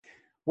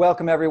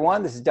Welcome,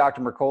 everyone. This is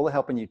Dr. Mercola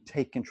helping you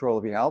take control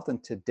of your health.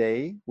 And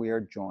today we are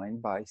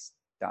joined by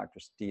Dr.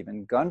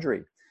 Stephen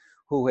Gundry,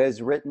 who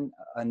has written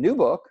a new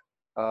book,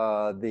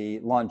 The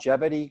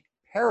Longevity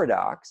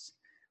Paradox,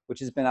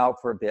 which has been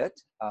out for a bit.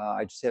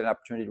 I just had an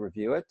opportunity to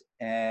review it,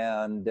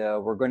 and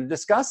we're going to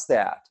discuss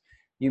that.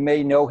 You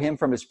may know him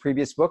from his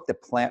previous book, The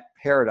Plant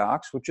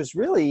Paradox, which is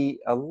really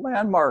a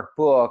landmark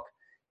book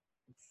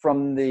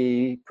from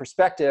the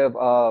perspective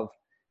of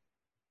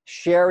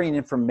sharing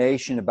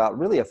information about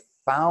really a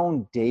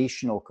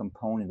foundational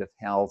component of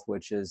health,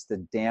 which is the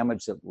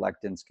damage that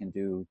lectins can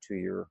do to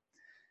your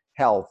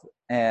health.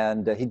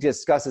 And he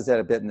discusses that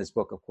a bit in this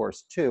book, of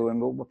course, too.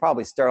 And we'll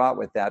probably start out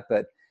with that.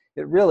 But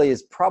it really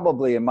is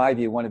probably, in my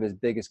view, one of his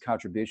biggest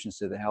contributions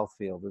to the health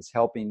field, is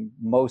helping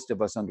most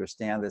of us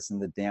understand this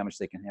and the damage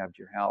they can have to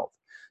your health.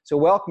 So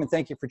welcome and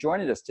thank you for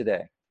joining us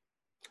today.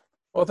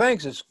 Well,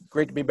 thanks. It's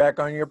great to be back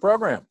on your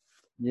program.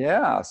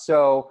 Yeah.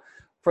 So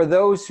for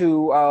those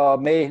who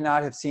may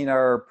not have seen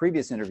our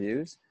previous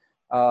interviews,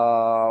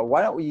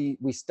 why don't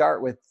we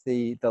start with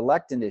the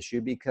lectin issue,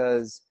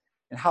 because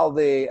and how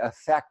they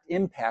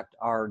impact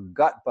our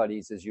gut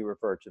buddies, as you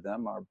refer to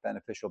them, our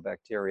beneficial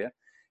bacteria,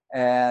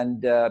 and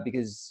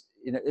because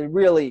it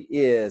really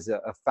is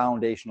a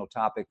foundational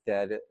topic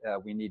that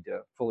we need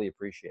to fully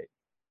appreciate.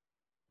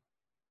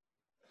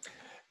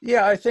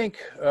 Yeah, I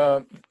think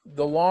the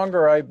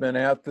longer I've been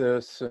at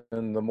this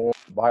and the more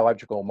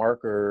biological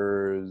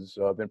markers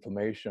of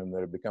inflammation that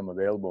have become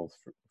available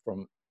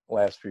from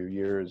last few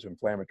years,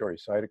 inflammatory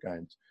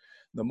cytokines,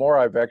 the more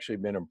I've actually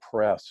been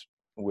impressed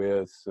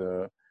with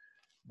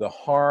the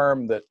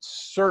harm that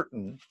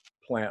certain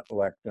plant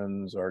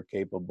lectins are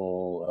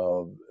capable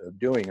of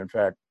doing. In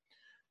fact,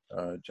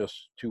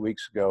 just 2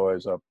 weeks ago, I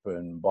was up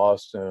in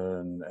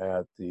Boston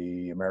at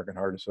the American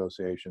Heart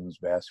Association's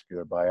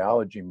vascular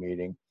biology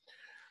meeting,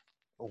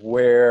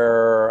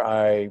 where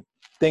I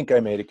think I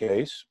made a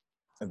case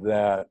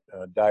that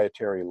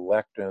dietary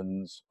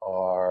lectins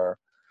are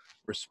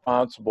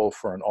responsible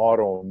for an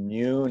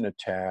autoimmune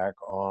attack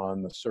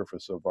on the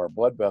surface of our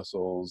blood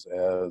vessels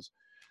as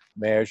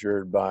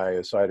measured by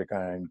a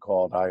cytokine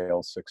called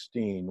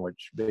IL-16,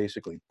 which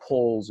basically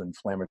pulls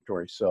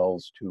inflammatory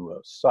cells to a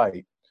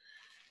site.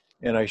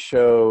 And I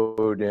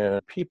showed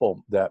in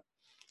people that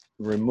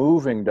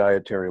removing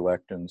dietary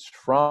lectins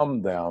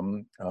from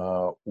them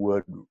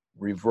would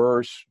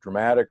reverse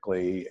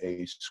dramatically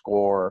a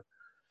score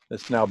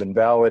that's now been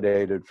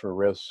validated for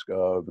risk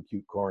of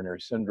acute coronary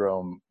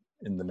syndrome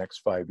in the next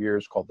 5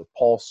 years, called the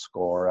PULSE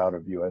score out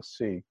of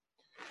USC,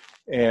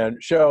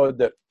 and showed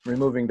that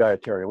removing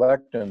dietary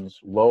lectins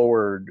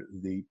lowered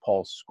the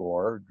PULSE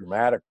score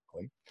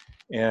dramatically,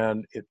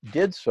 and it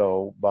did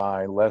so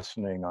by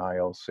lessening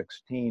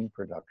IL-16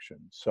 production.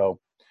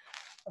 So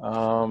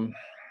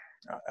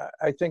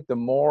I think the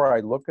more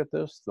I look at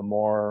this, the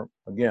more,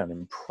 again,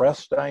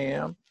 impressed I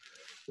am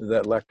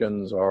that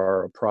lectins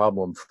are a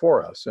problem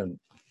for us. And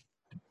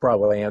to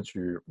probably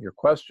answer your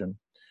question,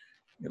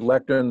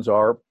 lectins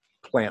are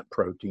plant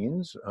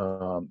proteins.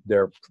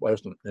 They're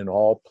present in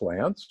all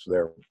plants.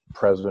 They're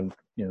present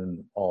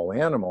in all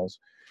animals.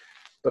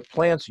 But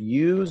plants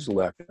use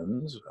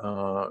lectins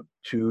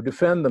to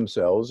defend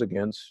themselves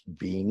against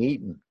being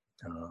eaten.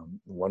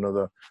 One of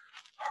the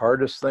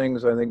hardest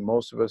things I think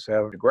most of us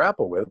have to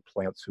grapple with,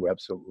 plants who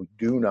absolutely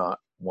do not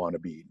want to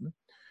be eaten,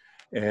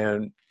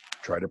 and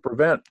try to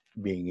prevent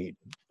being eaten.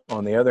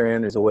 On the other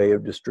hand is a way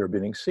of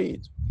distributing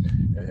seeds.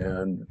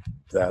 And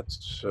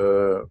that's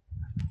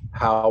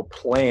how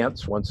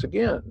plants, once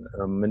again,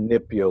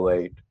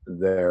 manipulate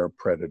their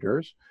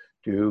predators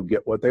to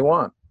get what they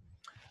want.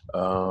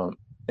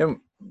 And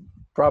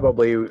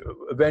probably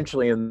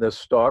eventually in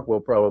this talk, we'll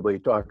probably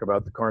talk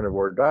about the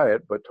carnivore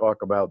diet, but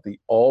talk about the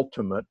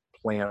ultimate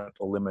plant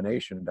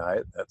elimination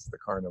diet. That's the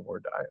carnivore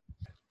diet.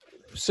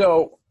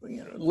 So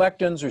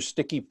lectins are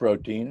sticky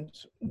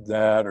proteins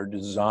that are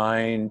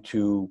designed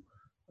to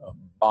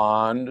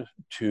bond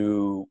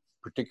to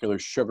particular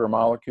sugar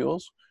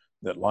molecules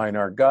that line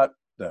our gut,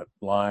 that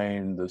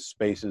line the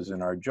spaces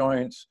in our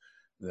joints,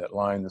 that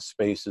line the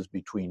spaces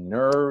between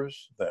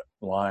nerves, that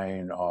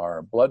line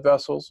our blood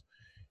vessels.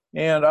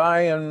 And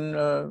I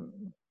and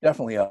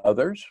definitely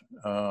others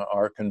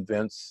are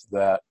convinced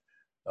that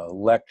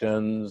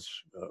lectins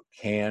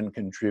can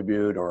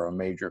contribute or are a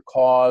major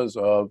cause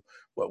of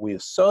what we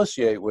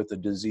associate with the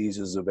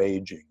diseases of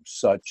aging,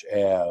 such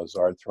as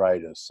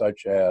arthritis,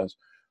 such as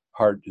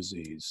heart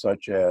disease,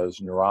 such as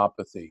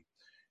neuropathy.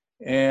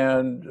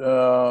 And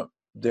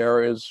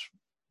there is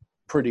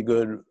pretty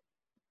good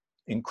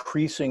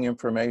increasing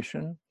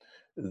information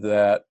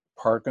that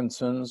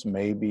Parkinson's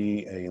may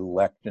be a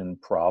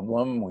lectin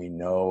problem. We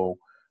know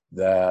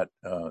that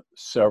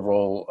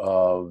several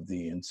of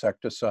the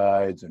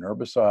insecticides and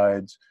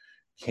herbicides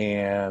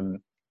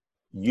can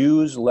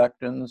use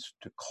lectins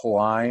to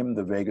climb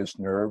the vagus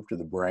nerve to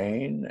the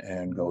brain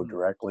and go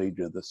directly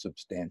to the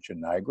substantia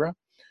nigra.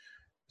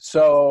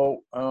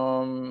 So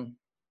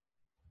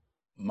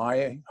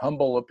my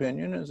humble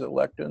opinion is that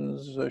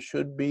lectins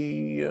should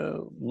be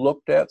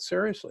looked at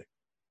seriously.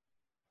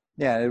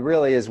 Yeah, it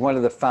really is one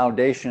of the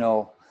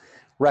foundational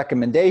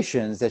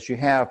recommendations that you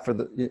have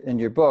for in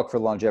your book for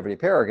longevity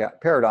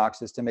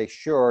paradox is to make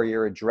sure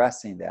you're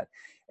addressing that.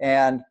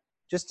 And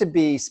just to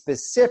be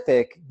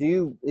specific,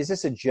 is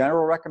this a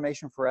general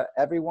recommendation for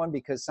everyone?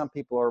 Because some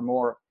people are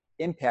more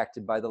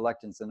impacted by the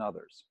lectins than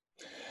others.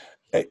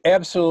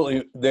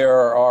 Absolutely.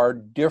 There are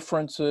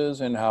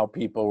differences in how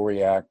people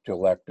react to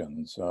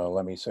lectins.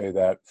 Let me say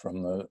that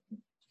from the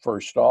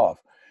first off.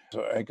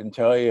 So I can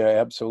tell you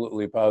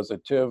absolutely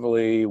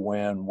positively,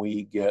 when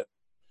we get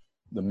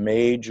the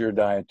major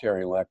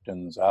dietary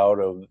lectins out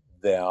of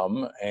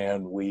them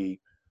and we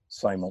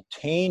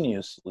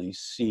simultaneously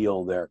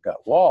seal their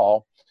gut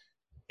wall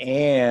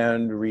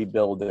and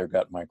rebuild their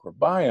gut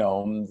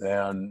microbiome,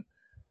 then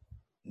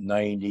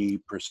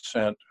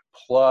 90%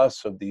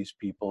 plus of these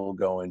people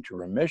go into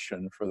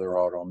remission for their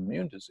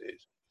autoimmune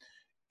disease.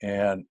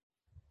 And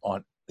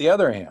on the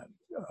other hand,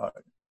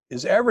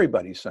 is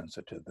everybody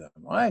sensitive to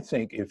them? I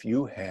think if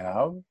you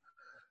have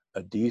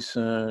a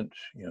decent,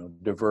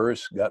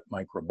 diverse gut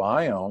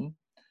microbiome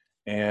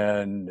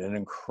and an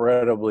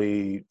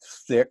incredibly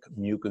thick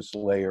mucus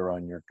layer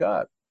on your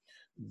gut,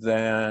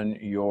 then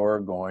you're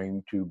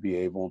going to be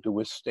able to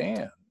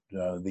withstand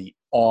the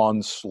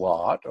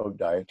onslaught of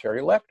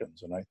dietary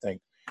lectins. And I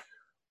think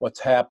what's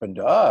happened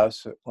to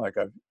us, like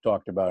I've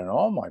talked about in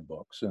all my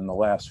books, in the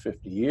last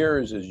 50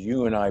 years, as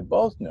you and I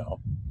both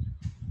know,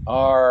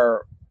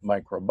 our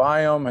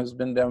microbiome has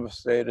been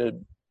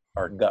devastated.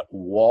 Our gut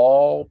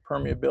wall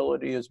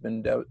permeability has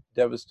been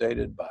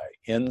devastated by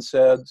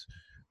NSAIDs,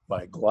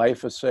 by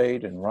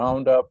glyphosate and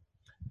Roundup,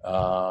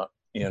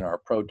 in our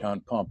proton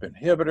pump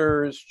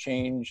inhibitors,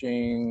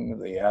 changing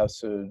the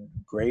acid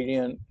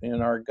gradient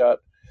in our gut.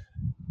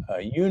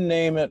 You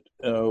name it,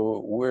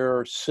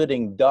 we're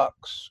sitting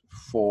ducks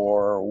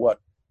for what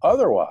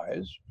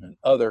otherwise, in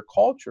other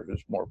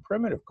cultures, more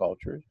primitive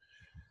cultures,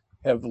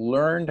 have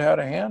learned how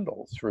to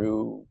handle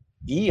through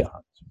eons.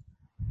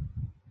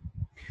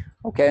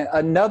 Okay,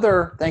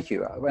 thank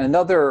you.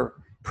 Another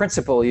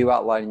principle you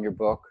outline in your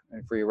book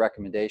and for your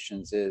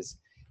recommendations is,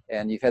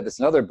 and you've had this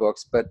in other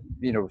books, but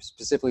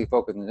specifically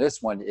focused on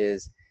this one,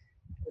 is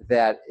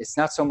that it's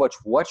not so much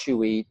what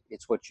you eat,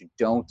 it's what you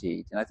don't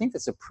eat. And I think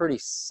that's a pretty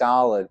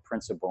solid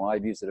principle.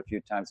 I've used it a few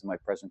times in my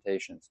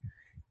presentations,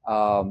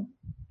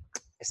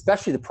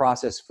 especially the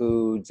processed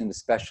foods and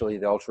especially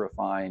the ultra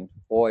refined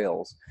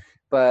oils.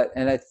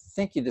 And I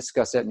think you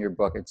discussed that in your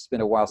book. It's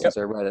been a while since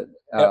I read it.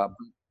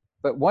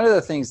 But one of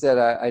the things that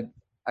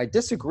I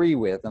disagree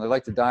with, and I'd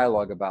like to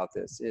dialogue about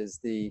this, is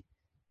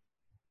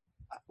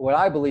what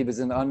I believe is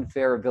an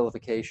unfair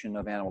vilification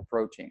of animal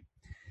protein.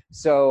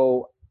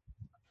 So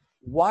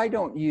why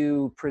don't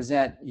you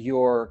present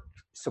your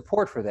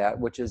support for that,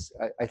 which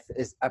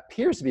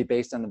appears to be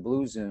based on the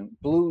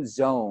blue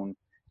zone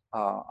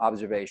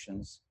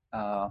observations,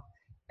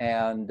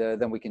 and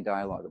then we can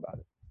dialogue about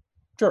it.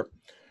 Sure.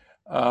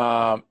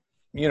 I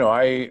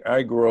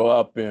grew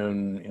up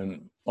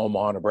in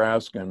Omaha,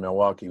 Nebraska, and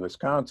Milwaukee,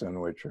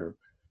 Wisconsin, which are,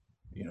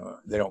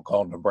 they don't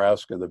call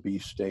Nebraska the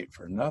beef state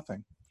for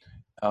nothing.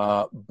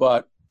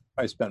 But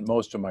I spent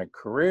most of my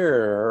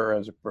career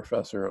as a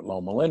professor at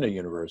Loma Linda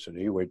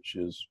University, which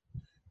is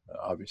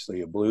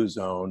obviously a blue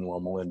zone,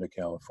 Loma Linda,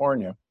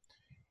 California.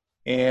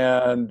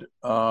 And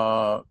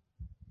I've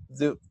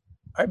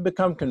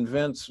become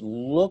convinced,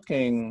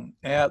 looking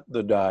at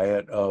the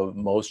diet of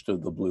most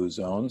of the blue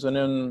zones, and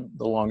in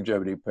the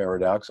longevity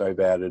paradox, I've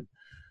added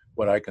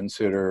what I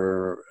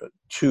consider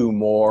two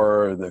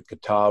more, the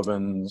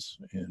Catawbans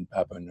in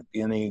Papua New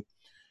Guinea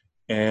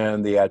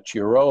and the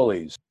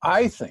Achiroles.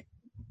 I think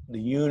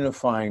the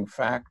unifying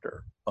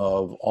factor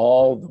of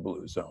all the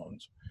blue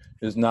zones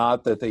is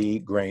not that they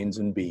eat grains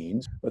and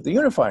beans, but the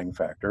unifying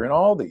factor in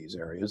all these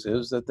areas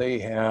is that they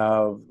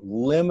have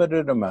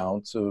limited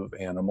amounts of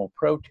animal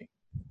protein.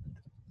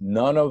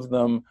 None of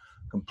them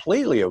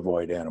completely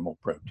avoid animal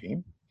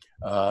protein,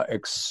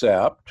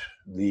 except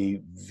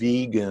the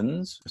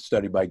vegans,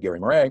 studied by Gary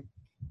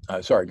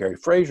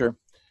Fraser.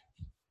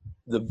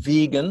 The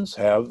vegans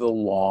have the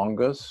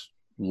longest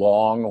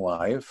long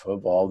life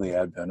of all the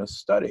Adventists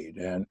studied.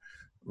 And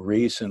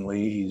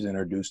recently he's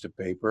introduced a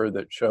paper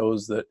that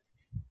shows that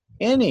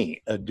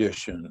any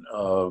addition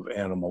of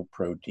animal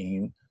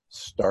protein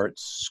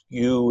starts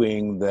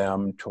skewing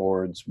them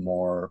towards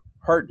more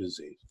heart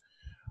disease.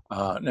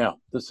 Now,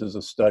 this is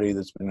a study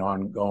that's been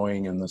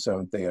ongoing in the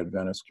Seventh-day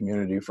Adventist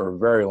community for a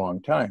very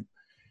long time.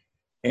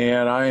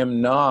 And I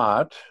am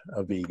not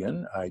a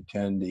vegan. I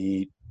tend to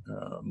eat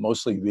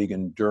mostly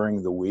vegan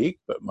during the week,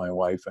 but my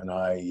wife and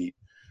I eat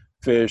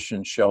fish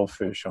and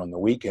shellfish on the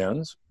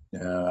weekends.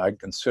 I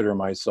consider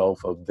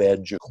myself a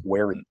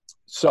vegetarian.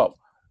 So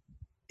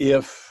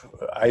if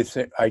I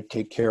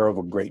take care of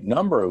a great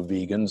number of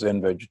vegans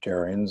and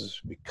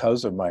vegetarians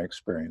because of my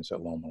experience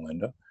at Loma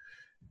Linda.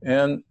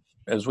 And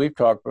as we've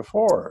talked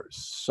before,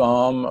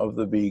 some of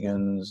the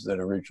vegans that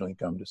originally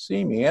come to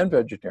see me and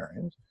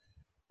vegetarians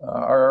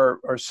are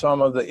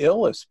some of the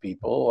illest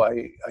people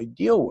I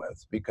deal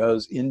with,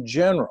 because in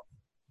general,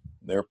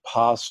 they're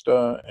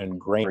pasta and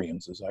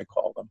grains, as I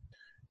call them.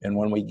 And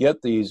when we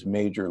get these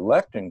major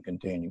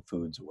lectin-containing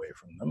foods away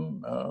from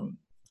them,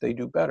 they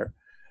do better.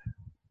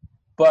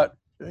 But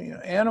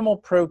animal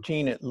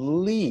protein, at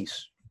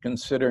least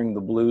considering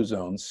the blue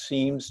zone,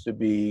 seems to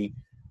be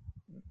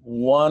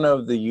one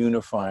of the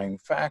unifying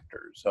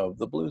factors of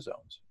the blue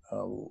zones,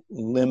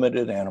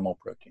 limited animal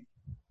protein.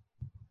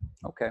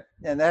 Okay,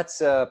 and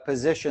that's a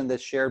position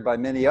that's shared by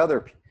many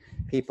other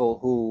people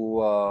who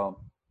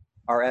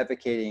are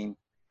advocating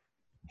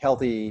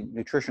healthy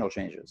nutritional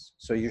changes.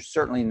 So you're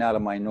certainly not a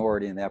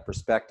minority in that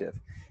perspective.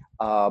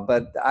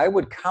 But I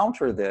would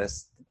counter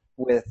this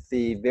with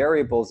the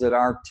variables that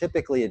aren't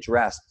typically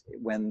addressed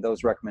when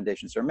those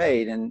recommendations are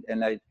made,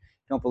 and I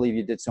don't believe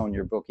you did so in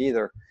your book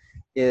either,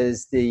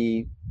 is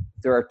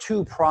there are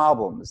two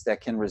problems that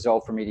can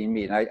result from eating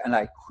meat.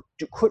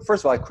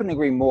 First of all, I couldn't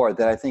agree more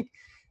that I think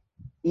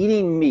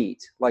eating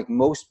meat, like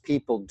most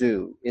people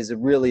do, is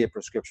really a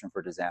prescription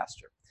for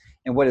disaster.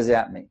 And what does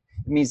that mean?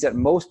 It means that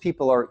most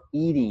people are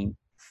eating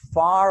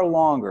far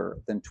longer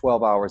than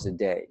 12 hours a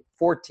day,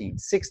 14,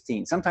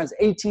 16, sometimes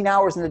 18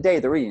 hours in a day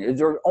they're eating.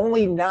 They're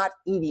only not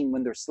eating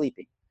when they're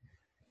sleeping.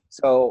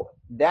 So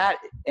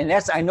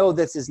I know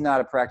this is not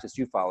a practice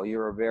you follow.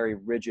 You're a very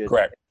rigid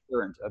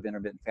adherent of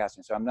intermittent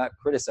fasting, so I'm not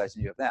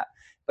criticizing you of that.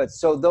 But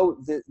so though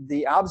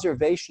the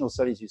observational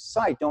studies you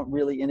cite don't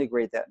really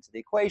integrate that into the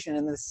equation.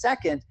 And the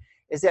second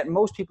is that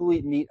most people who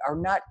eat meat are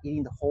not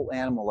eating the whole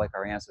animal like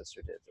our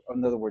ancestors did.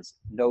 In other words,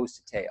 nose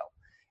to tail.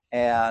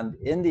 And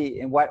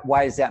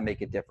why does that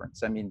make a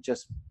difference? I mean,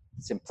 just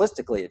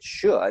simplistically, it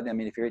should. I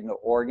mean, if you're eating the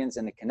organs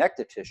and the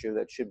connective tissue,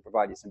 that should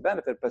provide you some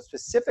benefit. But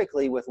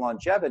specifically with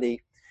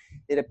longevity,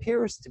 it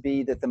appears to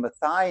be that the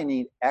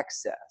methionine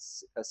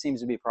excess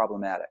seems to be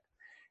problematic.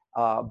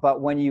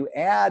 But when you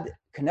add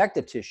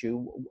connective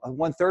tissue,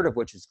 1/3 of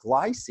which is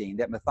glycine,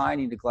 that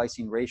methionine to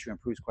glycine ratio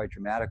improves quite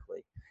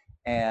dramatically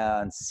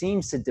and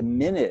seems to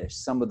diminish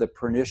some of the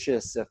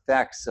pernicious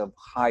effects of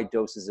high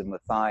doses of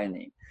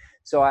methionine.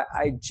 So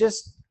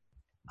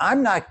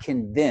I'm not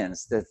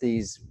convinced that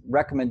these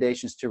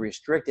recommendations to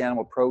restrict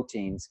animal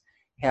proteins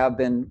have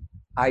been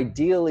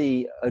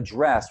ideally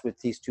addressed with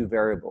these two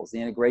variables,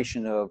 the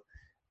integration of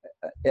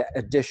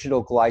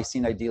additional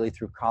glycine, ideally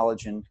through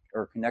collagen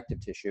or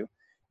connective tissue,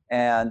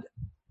 and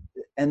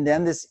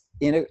then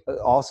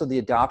also the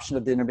adoption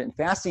of the intermittent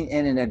fasting,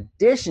 and in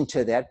addition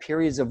to that,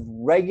 periods of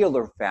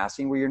regular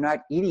fasting where you're not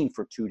eating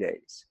for 2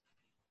 days.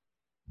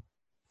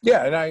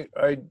 Yeah, and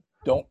I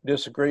don't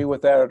disagree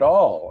with that at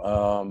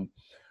all.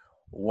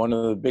 One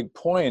of the big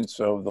points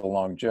of the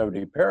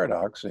longevity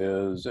paradox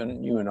is,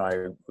 and you and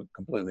I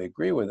completely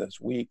agree with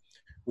this, we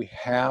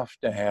have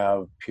to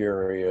have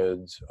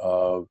periods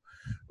of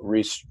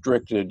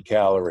restricted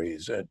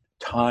calories at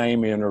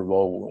time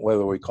interval,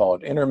 whether we call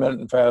it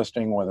intermittent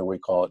fasting, whether we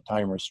call it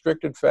time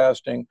restricted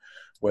fasting,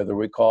 whether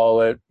we call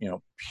it,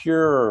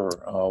 pure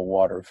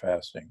water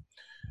fasting.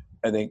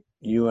 I think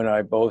you and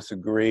I both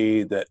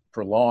agree that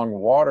prolonged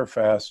water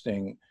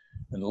fasting,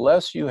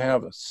 unless you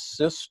have a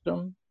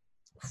system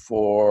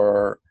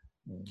for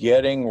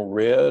getting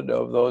rid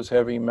of those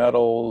heavy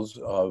metals,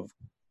 of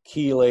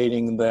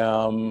chelating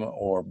them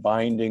or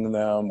binding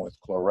them with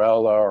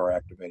chlorella or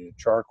activated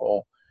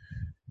charcoal,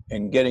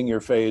 and getting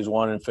your phase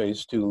 1 and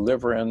phase 2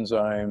 liver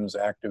enzymes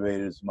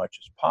activated as much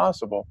as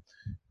possible,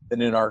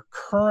 then in our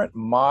current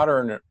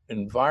modern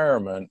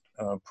environment,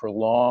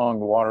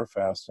 prolonged water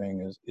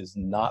fasting is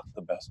not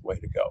the best way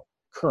to go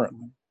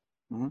currently.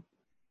 Mm-hmm.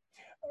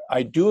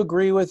 I do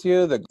agree with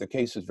you that the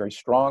case is very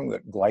strong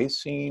that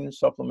glycine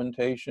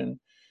supplementation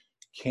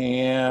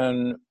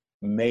can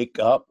make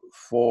up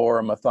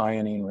for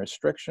methionine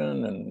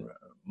restriction, and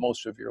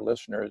most of your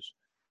listeners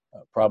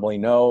probably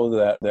know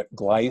that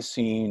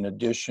glycine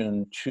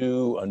addition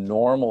to a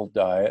normal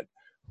diet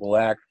will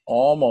act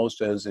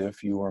almost as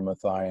if you were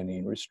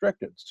methionine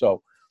restricted.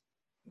 So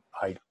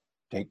I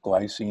take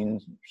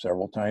glycine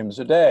several times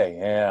a day,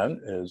 and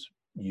as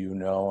you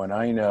know and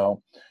I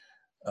know,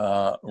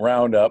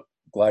 Roundup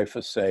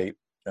glyphosate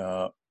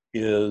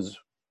is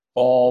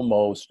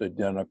almost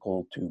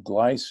identical to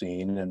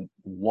glycine, and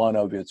one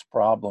of its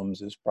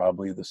problems is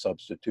probably the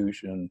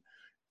substitution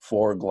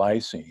for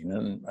glycine.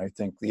 And I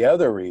think the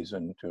other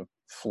reason to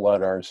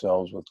flood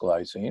ourselves with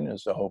glycine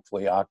is to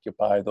hopefully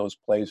occupy those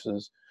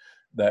places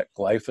that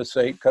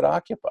glyphosate could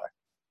occupy.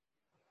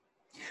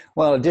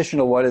 Well,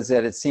 additional what is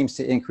that it seems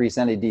to increase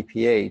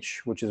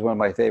NADPH, which is one of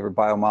my favorite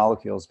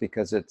biomolecules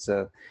because it's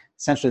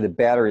essentially the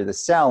battery of the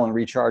cell and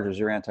recharges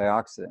your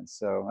antioxidants.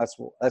 So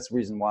that's the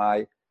reason why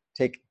I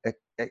take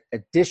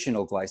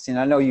additional glycine.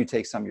 I know you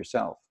take some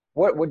yourself.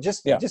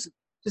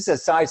 Just a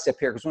side step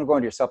here, because we're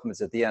going to your supplements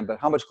at the end, but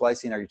how much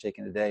glycine are you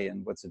taking a day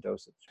and what's the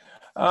dosage?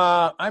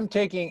 I'm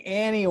taking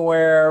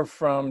anywhere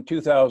from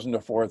 2,000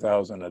 to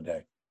 4,000 a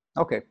day.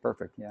 Okay,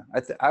 perfect. Yeah,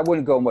 I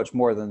wouldn't go much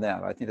more than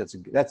that. I think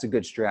that's a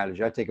good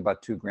strategy. I take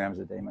about 2 grams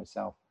a day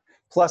myself.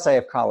 Plus, I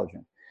have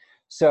collagen.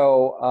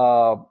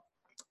 So,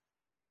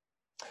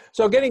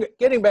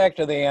 getting back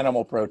to the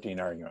animal protein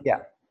argument.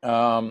 Yeah.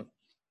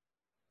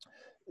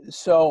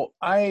 So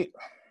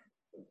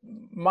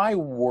my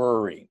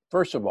worry,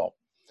 first of all,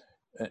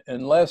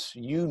 unless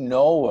you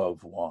know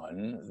of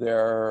one,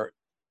 there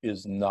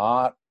is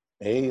not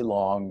a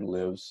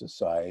long-lived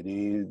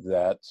society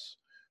that's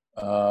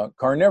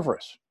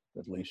carnivorous,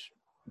 at least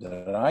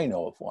that I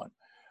know of one.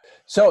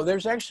 So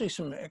there's actually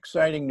some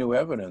exciting new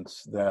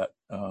evidence that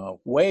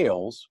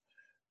whales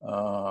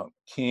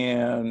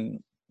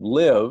can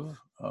live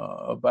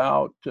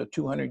about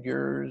 200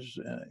 years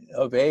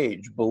of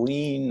age,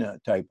 baleen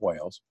type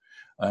whales.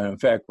 In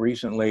fact,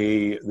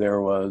 recently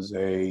there was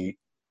a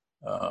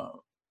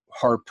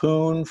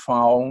harpoon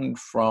found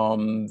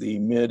from the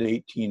mid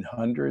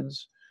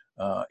 1800s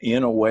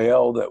in a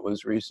whale that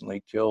was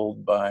recently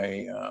killed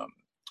by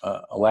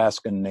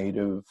Alaskan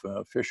native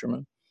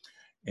fishermen.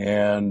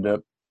 And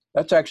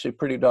that's actually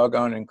pretty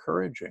doggone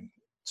encouraging.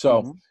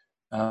 So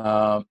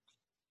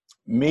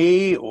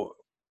me,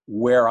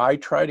 where I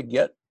try to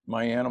get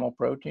my animal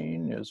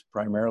protein is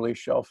primarily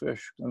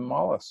shellfish and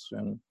mollusks,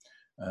 and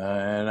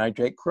I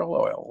take krill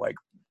oil, like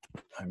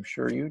I'm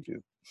sure you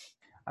do.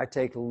 I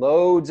take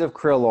loads of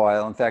krill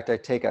oil. In fact, I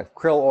take a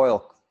krill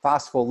oil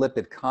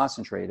phospholipid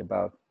concentrate,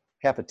 about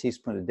half a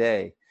teaspoon a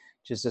day,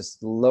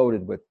 just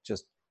loaded with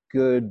just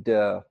good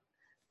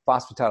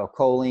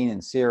phosphatidylcholine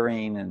and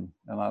serine and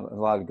a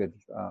lot of good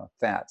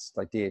fats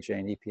like DHA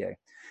and EPA.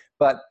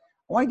 But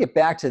I want to get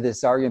back to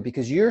this argument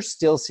because you're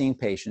still seeing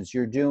patients.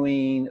 You're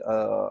doing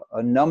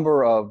a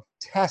number of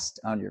tests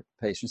on your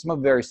patients, some of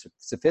very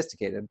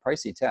sophisticated,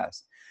 pricey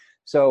tests.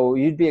 So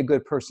you'd be a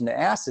good person to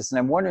ask this. And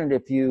I'm wondering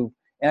if you,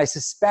 and I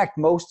suspect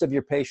most of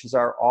your patients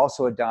are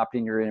also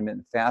adopting your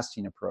intermittent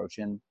fasting approach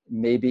and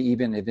maybe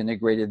even have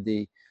integrated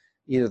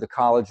either the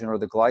collagen or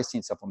the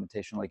glycine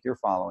supplementation like you're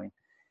following.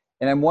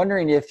 And I'm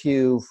wondering if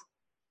you've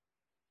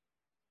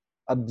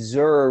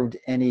observed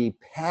any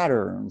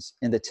patterns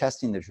in the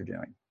testing that you're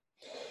doing.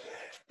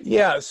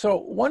 Yeah, so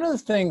one of the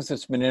things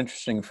that's been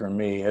interesting for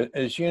me,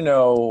 as you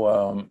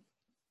know,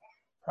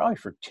 probably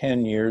for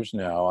 10 years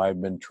now,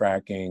 I've been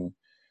tracking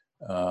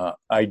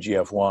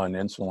IGF-1,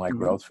 insulin-like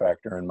growth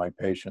factor, in my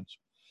patients.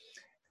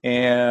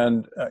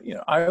 And,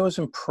 I was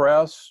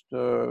impressed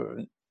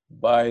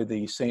by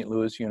the St.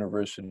 Louis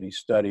University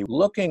study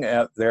looking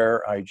at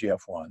their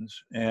IGF-1s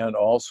and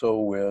also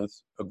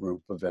with a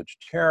group of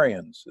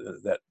vegetarians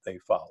that they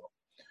follow.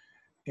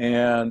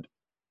 And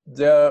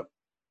the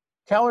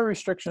Calorie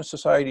Restriction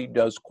Society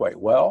does quite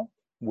well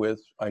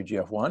with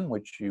IGF-1,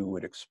 which you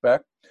would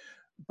expect,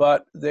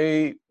 but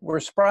they were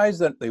surprised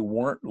that they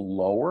weren't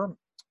lower,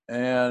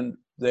 and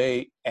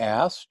they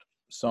asked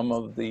some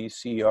of the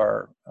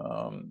CR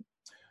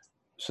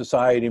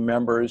Society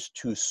members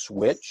to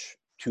switch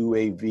to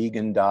a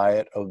vegan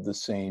diet of the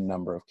same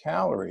number of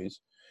calories,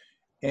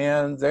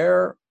 and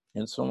their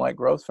insulin-like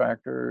growth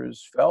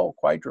factors fell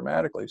quite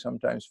dramatically,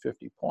 sometimes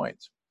 50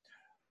 points.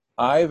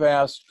 I've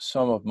asked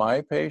some of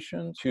my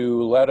patients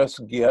to let us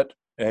get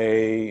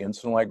a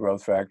insulin-like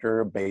growth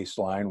factor, a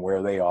baseline,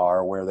 where they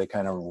are, where they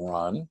kind of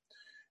run,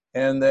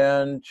 and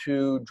then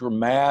to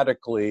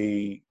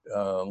dramatically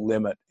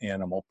limit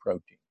animal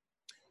protein.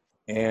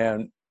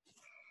 And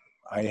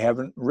I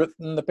haven't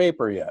written the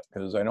paper yet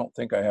because I don't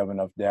think I have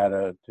enough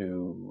data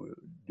to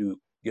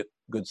get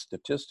good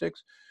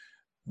statistics,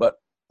 but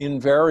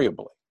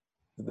invariably,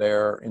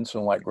 their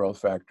insulin-like growth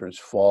factors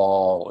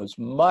fall as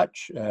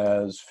much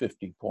as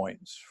 50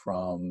 points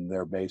from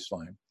their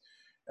baseline.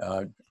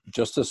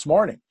 Just this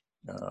morning,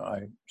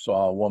 I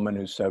saw a woman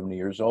who's 70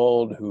 years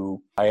old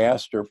who I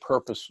asked her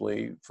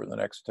purposely for the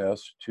next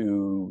test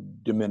to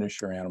diminish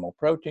her animal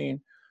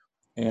protein,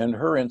 and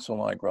her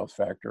insulin-like growth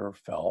factor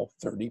fell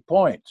 30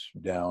 points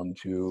down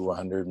to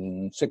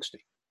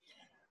 160.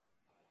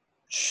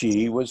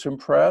 She was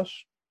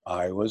impressed.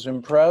 I was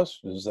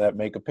impressed. Does that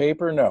make a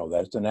paper? No,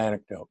 that's an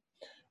anecdote.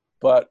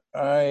 But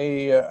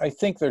I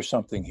think there's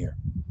something here.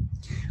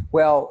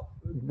 Well,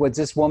 was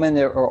this woman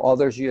or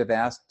others you have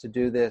asked to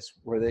do this,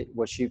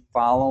 was she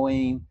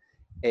following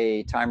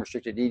a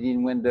time-restricted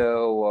eating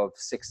window of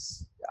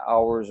 6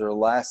 hours or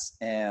less?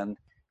 And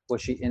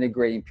was she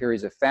integrating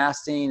periods of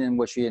fasting? And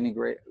was she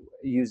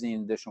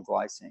using additional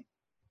glycine?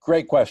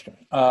 Great question.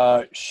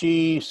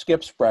 She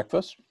skips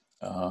breakfast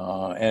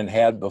and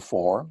had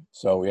before.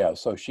 So yeah,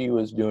 so she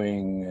was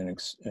doing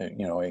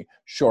a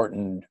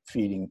shortened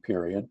feeding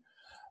period.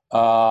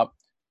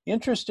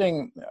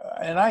 Interesting,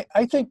 and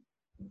I think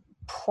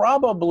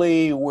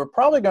we're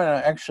probably going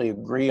to actually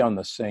agree on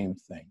the same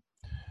thing.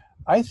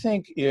 I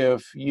think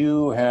if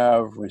you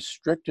have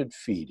restricted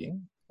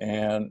feeding,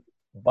 and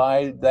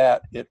by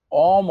that it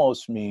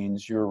almost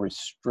means you're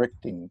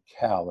restricting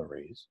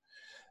calories,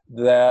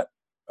 that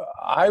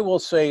I will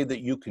say that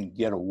you can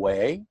get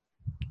away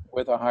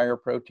with a higher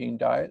protein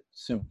diet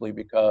simply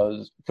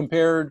because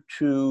compared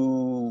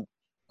to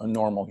a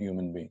normal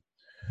human being.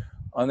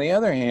 On the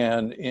other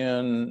hand,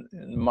 in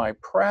my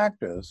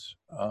practice,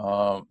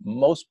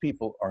 most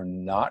people are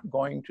not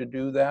going to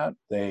do that.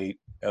 They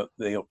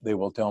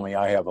will tell me,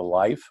 I have a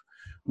life.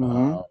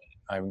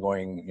 I'm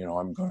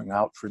going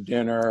out for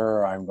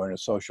dinner. I'm going to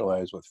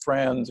socialize with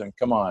friends. And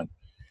come on,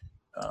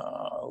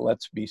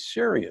 let's be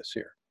serious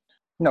here.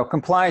 No,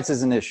 compliance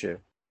is an issue.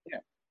 Yeah.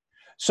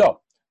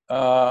 So,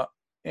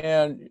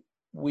 and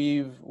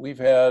we've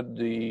had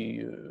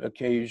the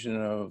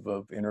occasion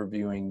of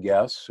interviewing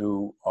guests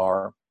who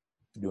are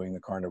doing the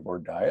carnivore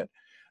diet,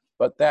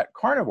 but that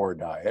carnivore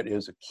diet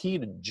is a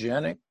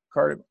ketogenic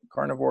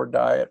carnivore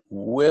diet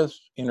with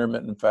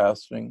intermittent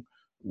fasting,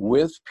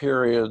 with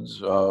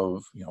periods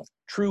of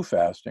true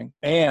fasting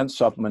and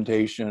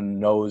supplementation,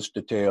 nose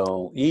to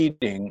tail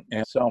eating,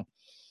 and so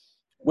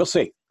we'll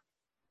see.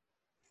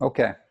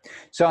 Okay,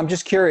 so I'm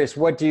just curious,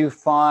 what do you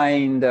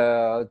find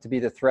to be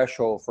the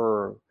threshold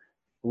for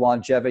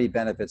longevity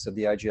benefits of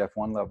the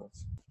IGF-1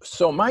 levels?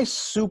 So my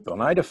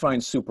and I define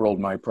super old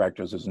in my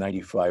practice as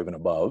 95 and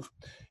above,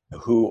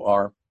 who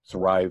are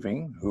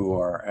thriving, who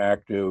are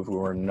active,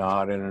 who are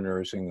not in a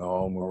nursing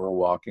home, who are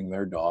walking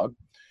their dog.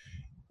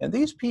 And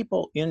these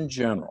people in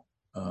general,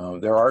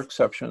 there are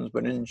exceptions,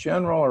 but in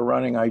general are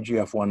running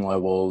IGF-1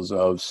 levels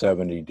of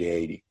 70 to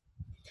 80.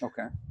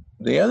 Okay.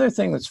 The other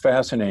thing that's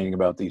fascinating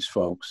about these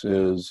folks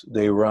is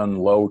they run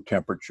low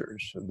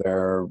temperatures.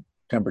 Their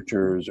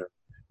temperatures are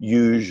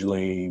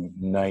usually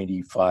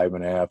 95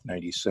 and a half,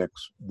 96.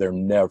 They're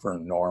never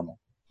normal.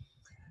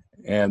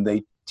 And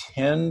they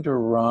tend to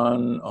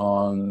run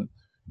on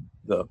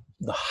the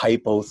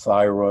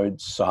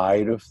hypothyroid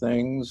side of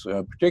things,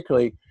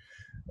 particularly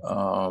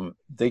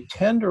they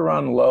tend to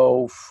run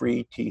low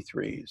free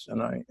T3s.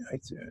 And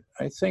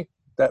I think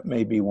that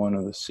may be one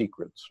of the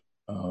secrets.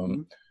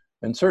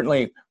 And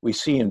certainly we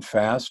see in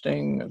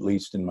fasting, at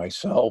least in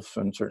myself,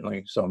 and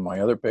certainly some of my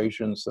other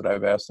patients that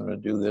I've asked them to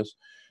do this,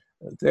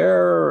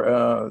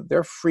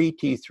 their free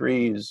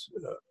T3s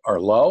are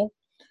low,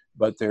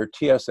 but their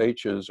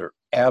TSHs are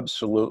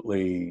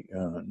absolutely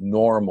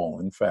normal.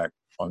 In fact,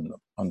 on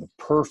the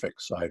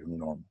perfect side of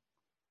normal.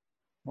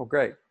 Well,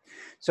 great.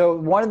 So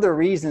one of the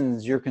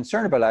reasons you're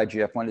concerned about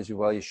IGF-1, as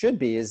well you should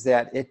be, is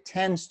that it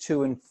tends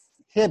to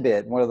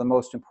inhibit one of the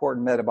most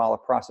important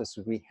metabolic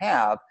processes we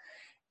have,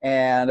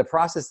 and a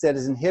process that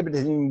is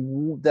inhibited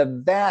in the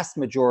vast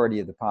majority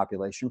of the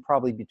population,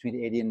 probably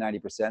between 80 and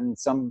 90%. And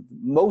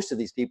most of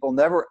these people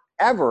never,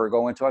 ever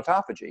go into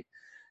autophagy,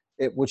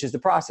 which is the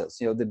process,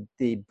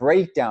 the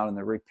breakdown and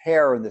the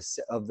repair of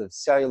the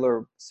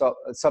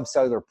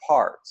subcellular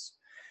parts.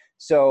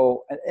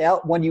 So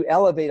when you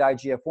elevate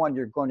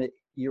IGF-1,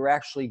 you're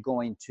actually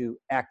going to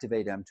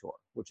activate mTOR,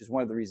 which is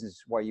one of the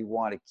reasons why you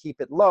want to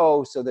keep it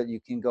low so that you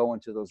can go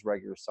into those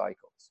regular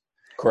cycles.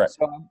 Correct.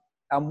 So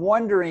I'm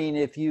wondering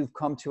if you've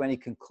come to any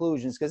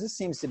conclusions, because this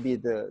seems to be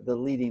the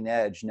leading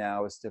edge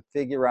now, is to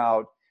figure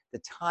out the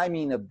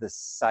timing of the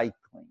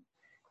cycling.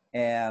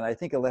 And I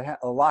think a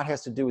lot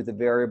has to do with the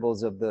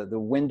variables of the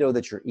window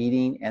that you're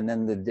eating and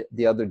then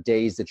the other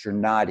days that you're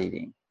not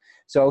eating.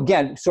 So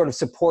again, sort of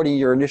supporting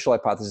your initial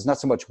hypothesis, not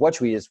so much what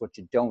you eat, it's what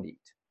you don't eat.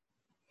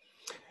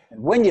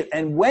 And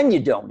when you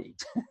don't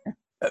eat.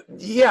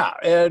 Yeah,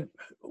 and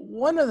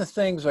one of the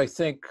things I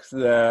think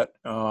that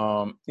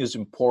is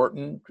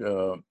important,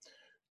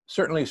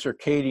 certainly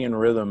circadian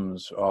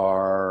rhythms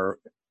are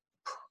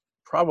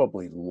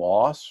probably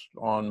lost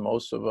on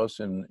most of us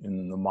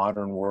in the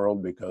modern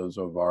world because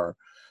of our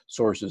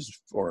sources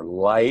for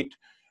light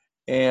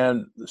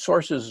and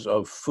sources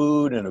of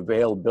food and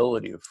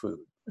availability of food.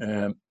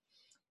 And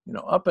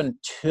up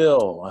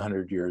until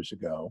 100 years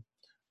ago,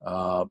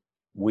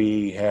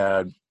 we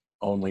had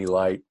only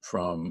light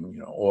from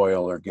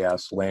oil or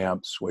gas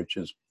lamps, which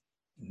is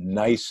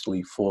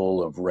nicely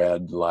full of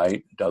red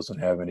light, doesn't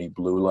have any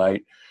blue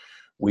light.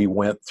 We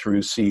went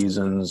through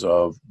seasons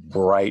of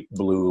bright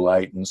blue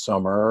light in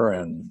summer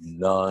and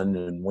none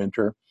in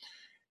winter.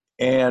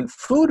 And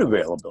food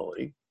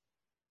availability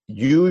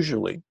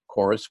usually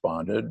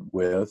corresponded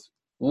with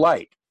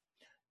light.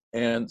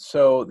 And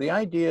so the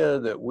idea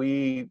that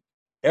we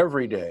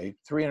every day,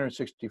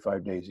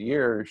 365 days a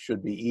year,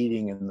 should be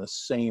eating in the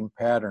same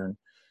pattern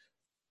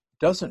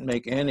doesn't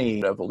make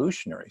any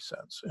evolutionary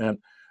sense. And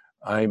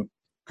I'm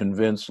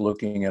convinced,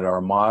 looking at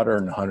our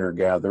modern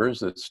hunter-gatherers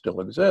that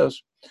still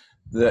exist,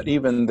 that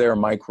even their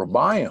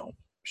microbiome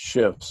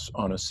shifts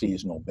on a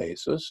seasonal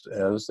basis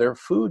as their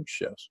food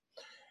shifts.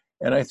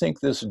 And I think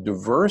this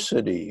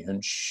diversity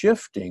and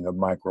shifting of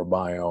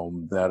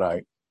microbiome that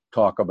I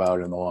talk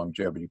about in the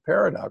longevity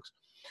paradox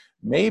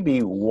may be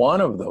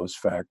one of those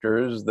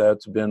factors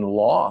that's been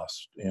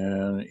lost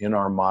in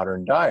our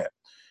modern diet.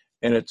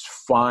 And it's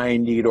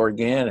fine to eat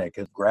organic,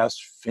 it's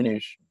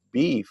grass-finished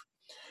beef,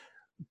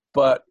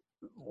 but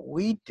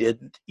we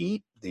didn't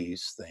eat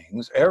these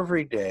things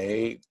every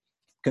day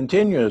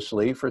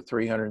continuously for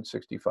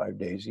 365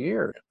 days a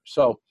year.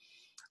 So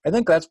I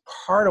think that's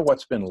part of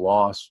what's been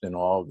lost in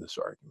all of this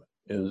argument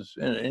is,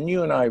 and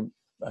you and I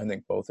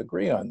think both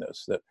agree on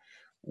this, that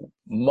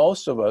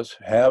most of us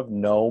have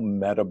no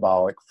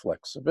metabolic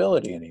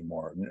flexibility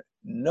anymore,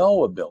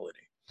 no ability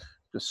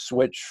to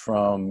switch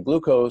from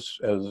glucose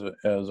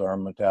as our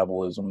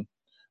metabolism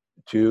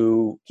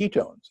to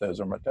ketones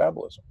as our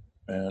metabolism.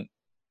 And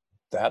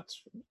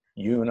that's,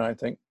 you and I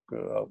think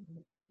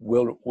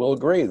we'll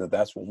agree that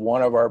that's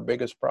one of our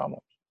biggest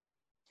problems.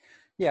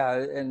 Yeah,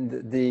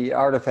 and the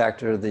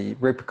artifact or the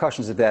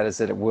repercussions of that is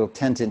that it will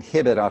tend to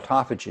inhibit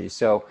autophagy.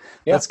 So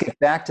let's get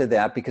back to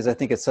that, because I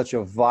think it's such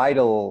a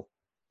vital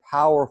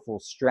powerful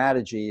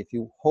strategy if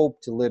you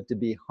hope to live to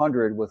be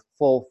 100 with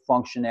full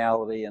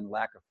functionality and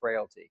lack of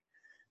frailty.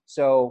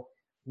 So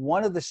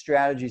one of the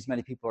strategies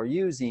many people are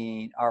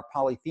using are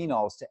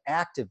polyphenols to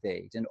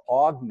activate and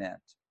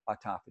augment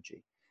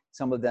autophagy.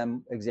 Some of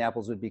them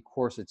examples would be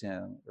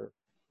quercetin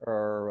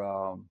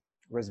or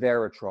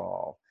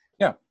resveratrol,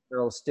 Yeah.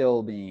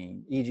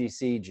 pterostilbene,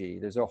 EGCG.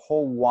 There's a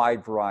whole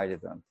wide variety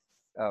of them,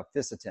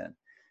 fisetin.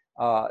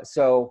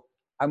 So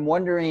I'm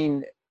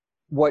wondering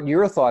what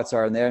your thoughts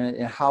are in there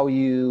and how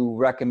you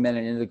recommend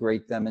and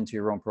integrate them into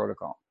your own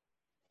protocol.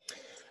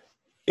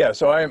 Yeah,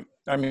 so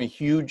I'm a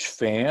huge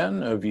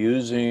fan of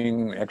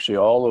using actually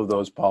all of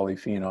those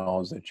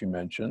polyphenols that you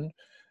mentioned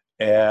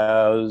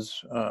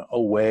as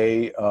a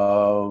way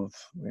of,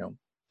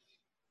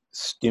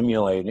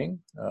 stimulating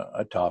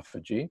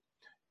autophagy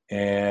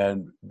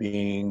and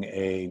being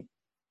a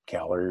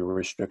calorie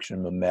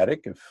restriction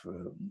mimetic,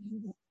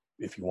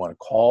 if you want to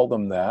call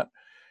them that.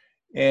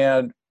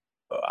 And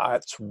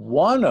it's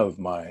one of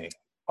my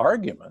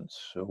arguments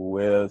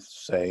with,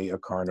 say, a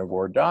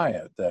carnivore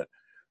diet, that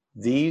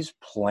these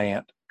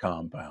plant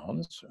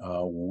compounds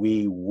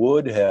we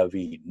would have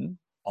eaten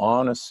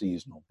on a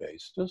seasonal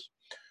basis,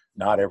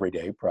 not every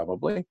day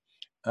probably,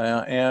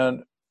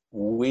 and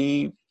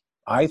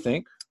I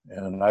think,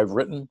 and I've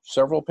written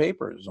several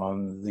papers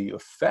on the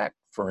effect,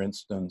 for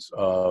instance,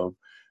 of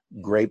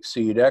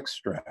grapeseed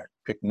extract,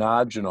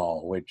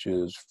 pycnogenol, which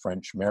is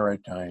French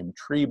maritime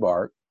tree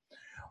bark,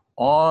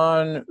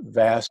 on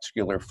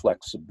vascular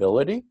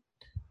flexibility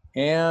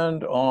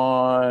and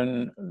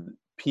on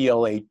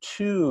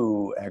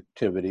PLA2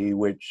 activity,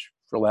 which,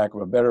 for lack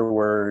of a better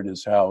word,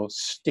 is how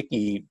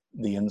sticky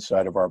the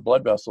inside of our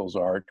blood vessels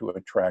are to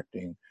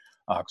attracting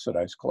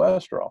oxidized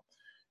cholesterol.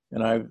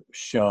 And I've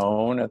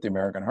shown at the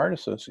American Heart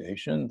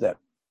Association that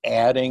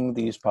adding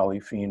these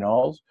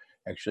polyphenols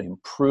actually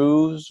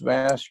improves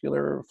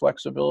vascular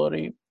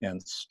flexibility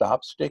and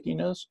stops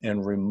stickiness,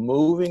 and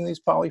removing these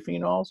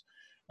polyphenols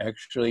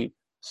actually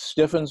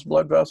stiffens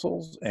blood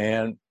vessels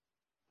and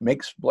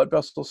makes blood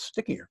vessels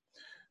stickier.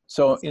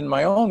 So in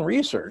my own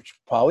research,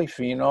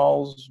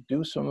 polyphenols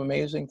do some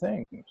amazing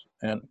things,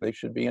 and they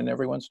should be in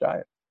everyone's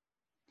diet.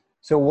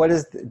 So what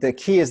is the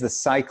key is the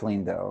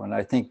cycling, though. And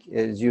I think,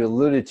 as you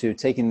alluded to,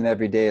 taking them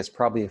every day is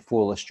probably a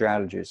foolish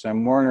strategy. So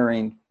I'm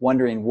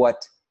wondering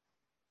what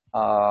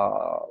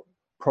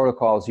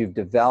protocols you've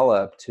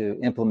developed to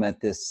implement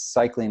this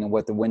cycling and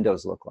what the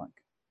windows look like.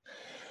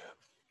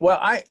 Well,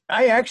 I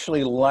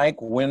actually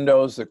like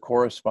windows that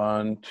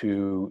correspond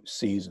to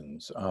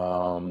seasons.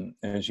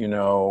 As you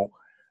know,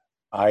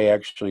 I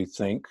actually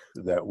think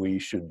that we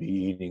should be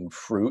eating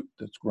fruit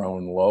that's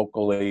grown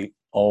locally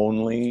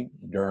only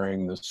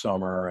during the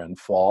summer and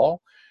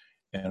fall.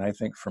 And I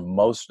think for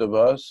most of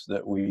us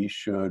that we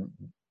should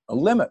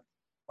limit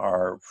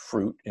our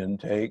fruit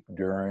intake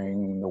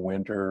during the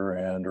winter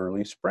and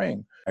early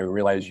spring. I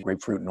realize you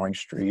grapefruit and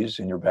orange trees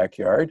in your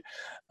backyard,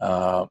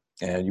 and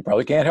you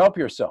probably can't help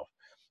yourself.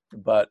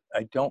 But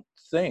I don't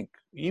think,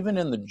 even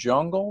in the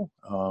jungle,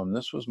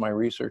 this was my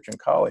research in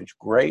college,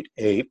 great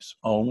apes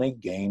only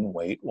gain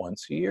weight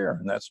once a year,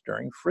 and that's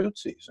during fruit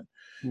season.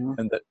 Mm-hmm.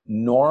 And that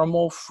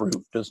normal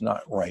fruit does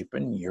not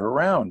ripen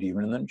year-round,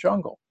 even in the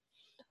jungle.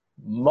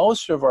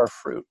 Most of our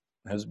fruit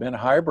has been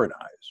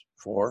hybridized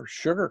for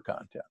sugar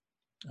content.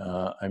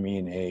 I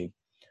mean, a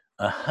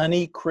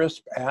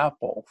Honeycrisp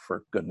apple,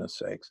 for goodness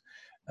sakes.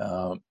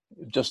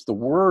 Just the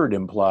word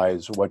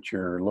implies what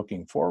you're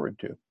looking forward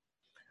to.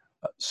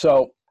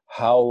 So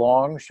how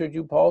long should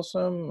you pulse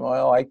them?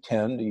 Well, I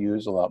tend to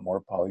use a lot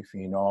more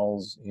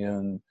polyphenols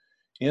in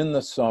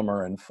the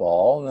summer and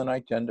fall, and then I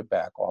tend to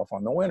back off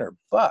on the winter.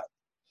 But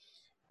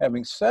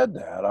having said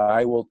that,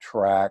 I will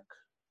track,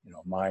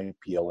 my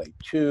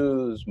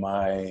PLA2s,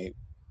 my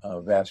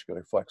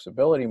vascular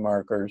flexibility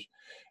markers,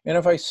 and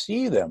if I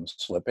see them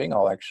slipping,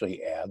 I'll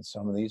actually add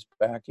some of these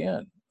back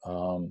in.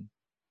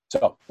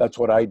 So that's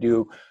what I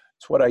do.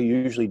 It's what I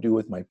usually do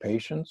with my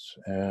patients,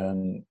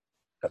 and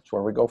that's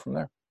where we go from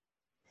there.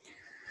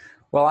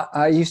 Well,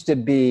 I used to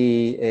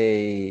be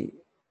a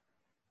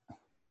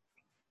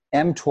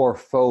mTOR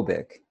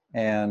phobic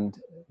and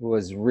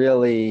was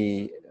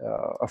really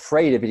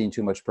afraid of eating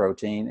too much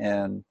protein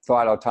and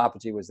thought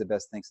autophagy was the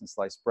best thing since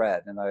sliced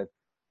bread. And I've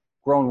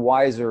grown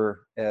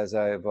wiser as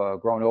I've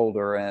grown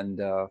older and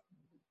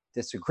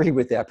disagree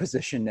with that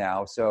position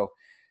now. So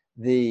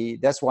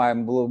that's why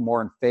I'm a little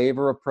more in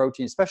favor of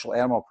protein, especially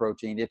animal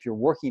protein, if you're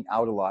working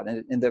out a lot.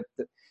 And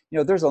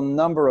there's a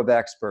number of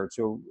experts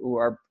who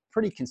are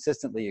pretty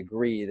consistently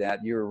agree that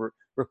your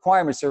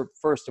requirements are,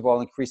 first of all,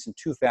 increased in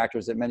two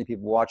factors that many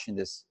people watching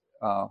this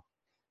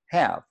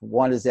have.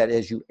 One is that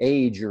as you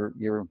age,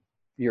 your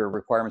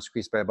requirements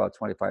increase by about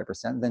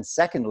 25%. And then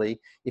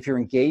secondly, if you're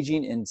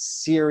engaging in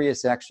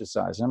serious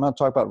exercise, and I'm not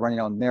talking about running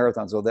on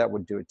marathons, although that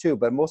would do it too,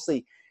 but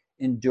mostly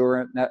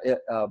endurance,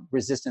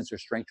 resistance or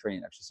strength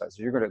training exercises,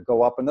 you're going to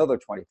go up another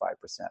 25%.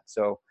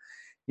 So,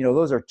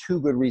 those are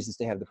two good reasons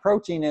to have the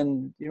protein,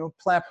 and,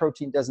 plant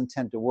protein doesn't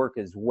tend to work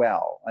as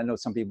well. I know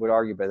some people would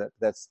argue by that.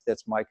 That's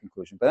my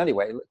conclusion. But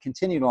anyway,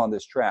 continuing on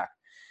this track,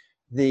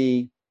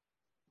 the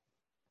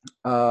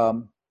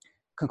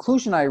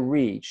conclusion I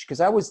reached, because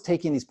I was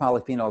taking these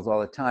polyphenols all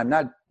the time,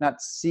 not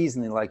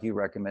seasonally like you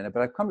recommended,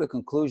 but I've come to the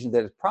conclusion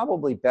that it's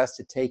probably best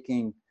to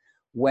taking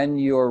when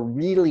you're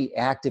really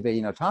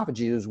activating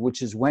autophagy,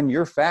 which is when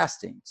you're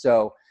fasting.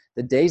 So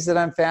the days that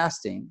I'm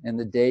fasting and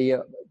the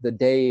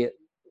day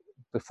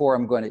before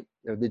I'm going to,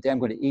 or the day I'm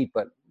going to eat,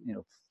 but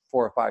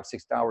 4 or 5,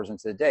 6 hours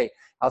into the day,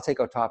 I'll take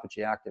autophagy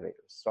activators.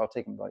 So I'll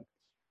take them like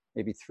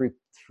maybe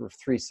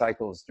three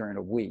cycles during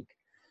a week.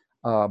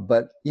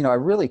 But I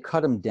really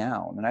cut them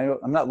down, and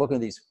I'm not looking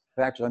at these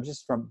factors. I'm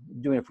just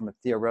doing it from a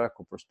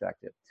theoretical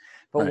perspective.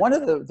 But Right. one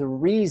of the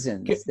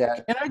reasons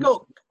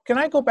Can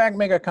I go back and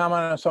make a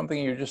comment on something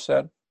you just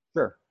said?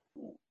 Sure.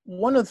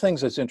 One of the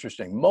things that's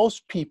interesting,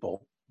 most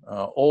people,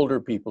 older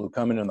people who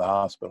come into the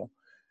hospital,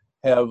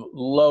 have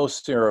low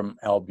serum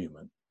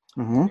albumin.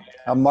 Mm-hmm.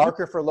 A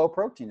marker for low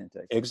protein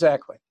intake.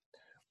 Exactly.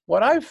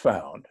 What I've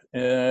found,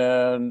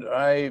 and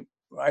I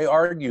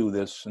argue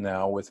this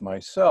now with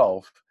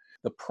myself,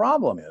 the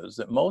problem is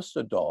that most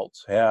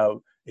adults have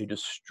a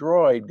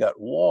destroyed gut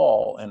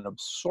wall and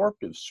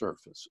absorptive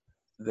surface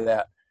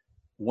that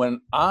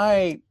when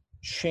I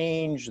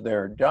change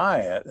their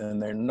diet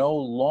and they're no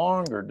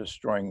longer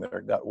destroying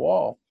their gut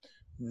wall,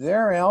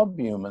 their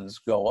albumins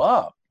go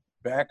up,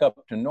 back up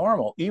to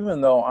normal,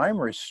 even though I'm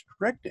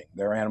restricting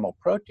their animal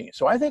protein.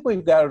 So I think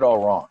we've got it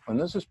all wrong. And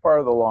this is part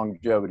of the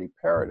longevity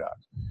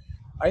paradox.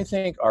 I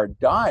think our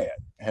diet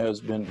has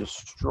been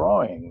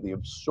destroying the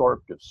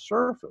absorptive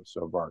surface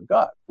of our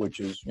gut, which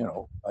is,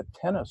 a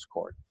tennis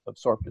court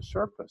absorptive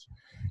surface.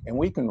 And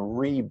we can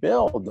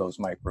rebuild those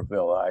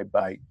microvilli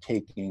by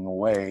taking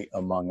away,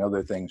 among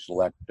other things,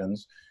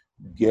 lectins,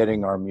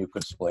 getting our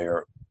mucus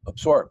layer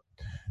absorbed.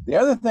 The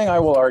other thing I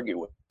will argue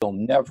with, they'll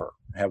never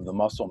have the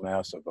muscle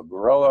mass of a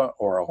gorilla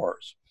or a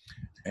horse,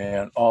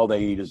 and all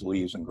they eat is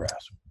leaves and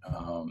grass.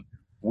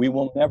 We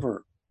will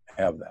never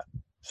have that.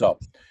 So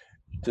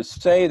to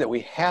say that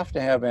we have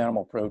to have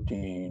animal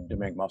protein to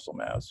make muscle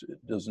mass,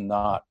 it does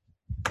not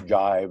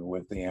jive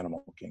with the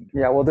animal kingdom.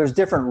 Yeah, well, there's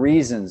different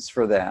reasons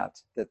for that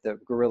the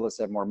gorillas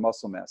have more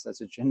muscle mass.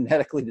 That's a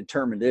genetically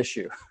determined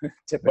issue,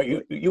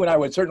 typically. But you and I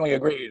would certainly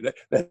agree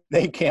that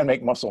they can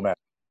make muscle mass.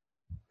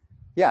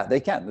 Yeah, they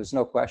can. There's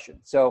no question.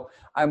 So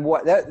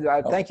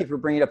thank you for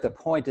bringing up the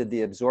point of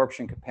the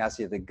absorption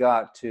capacity of the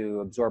gut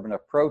to absorb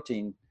enough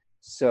protein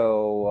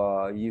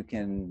so you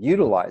can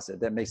utilize it.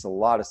 That makes a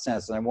lot of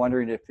sense. And I'm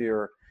wondering if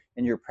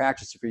in your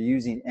practice, if you're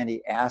using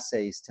any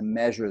assays to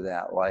measure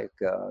that, like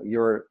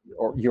urine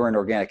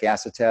organic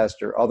acid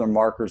test or other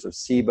markers of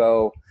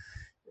SIBO,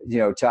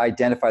 to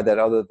identify that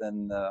other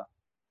than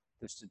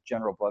just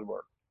general blood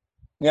work.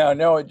 Yeah,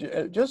 no,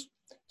 it's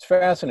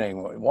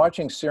fascinating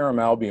watching serum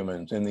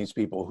albumins in these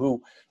people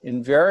who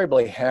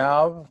invariably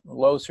have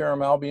low serum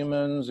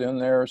albumins in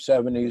their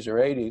 70s or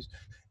 80s,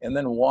 and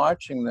then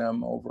watching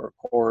them over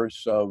a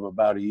course of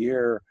about a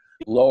year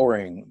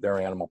lowering their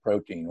animal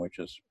protein, which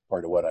is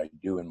part of what I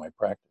do in my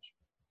practice.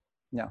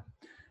 Yeah.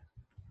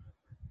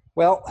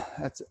 Well,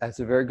 that's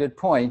a very good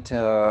point.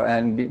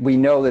 And we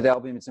know that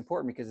albumin is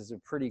important because it's a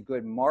pretty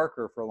good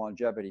marker for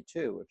longevity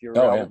too. If you're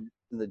in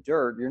the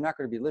dirt, you're not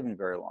going to be living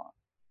very long.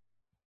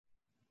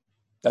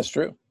 That's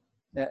true.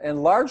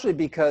 And largely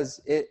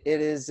because it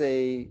is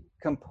a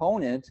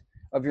component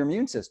of your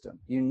immune system.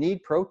 You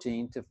need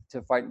protein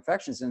to fight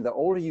infections. And the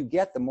older you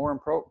get, the more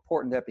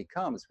important that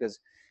becomes, because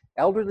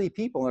elderly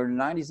people in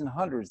their 90s and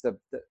 100s,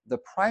 the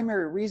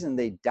primary reason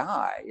they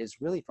die is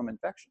really from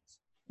infections.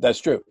 That's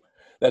true.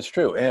 That's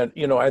true. And,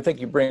 I think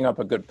you bring up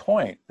a good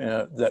point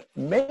that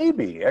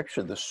maybe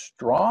actually the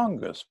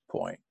strongest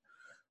point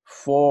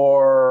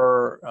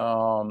for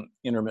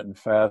intermittent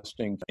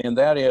fasting, and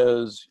that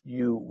is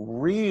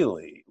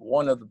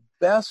one of the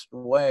best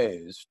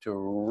ways to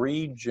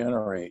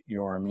regenerate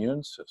your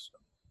immune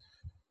system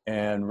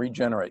and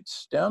regenerate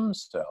stem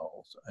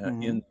cells in the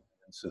immune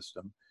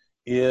system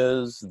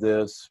is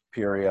this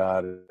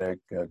periodic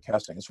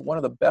casting. It's one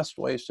of the best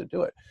ways to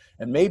do it.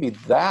 And maybe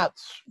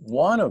that's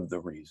one of the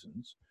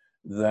reasons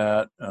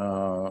that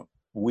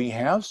we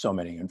have so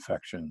many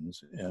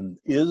infections and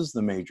is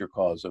the major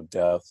cause of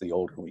death the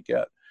older we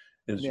get.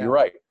 You're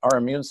right, our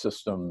immune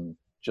system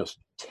just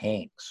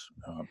tanks.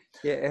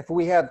 If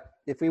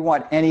we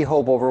want any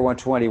hope over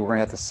 120, we're going to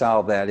have to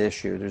solve that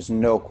issue. There's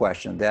no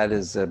question. That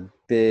is a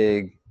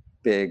big,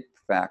 big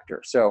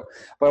factor. So,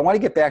 but I want to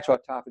get back to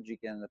autophagy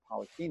again and the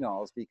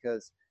polyphenols,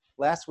 because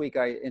last week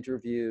I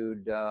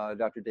interviewed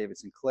Dr. David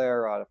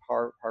Sinclair out of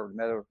Harvard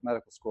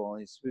Medical School,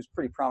 and he's a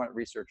pretty prominent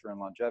researcher in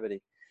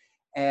longevity.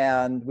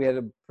 And we had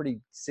a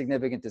pretty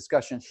significant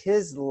discussion.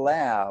 His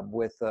lab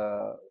with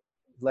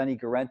Lenny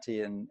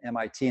Guarente in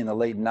MIT in the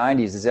late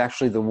 90s is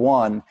actually the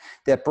one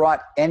that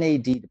brought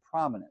NAD to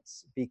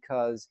prominence,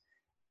 because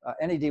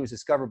NAD was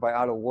discovered by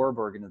Otto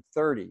Warburg in the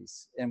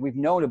 30s, and we've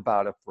known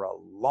about it for a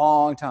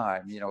long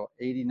time,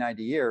 80,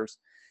 90 years.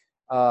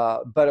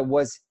 But it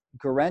was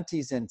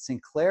Guarenti's and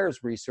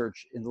Sinclair's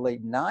research in the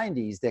late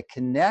 90s that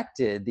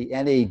connected the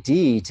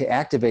NAD to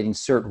activating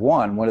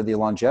SIRT1, one of the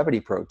longevity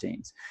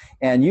proteins.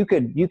 And you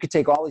could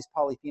take all these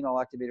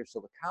polyphenol activators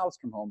till the cows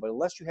come home, but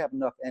unless you have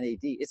enough NAD,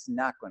 it's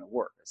not going to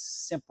work. As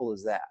simple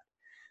as that.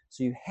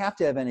 So you have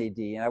to have NAD.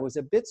 And I was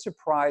a bit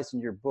surprised in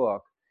your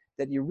book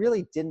that you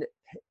really didn't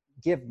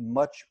give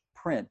much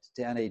print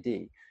to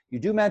NAD. You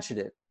do mention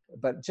it,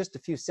 but just a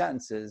few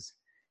sentences.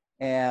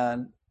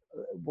 And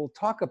we'll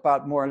talk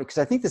about more, because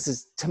I think this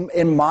is,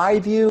 in my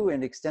view,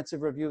 an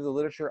extensive review of the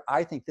literature,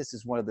 I think this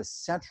is one of the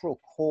central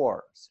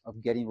cores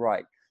of getting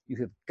right. You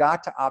have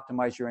got to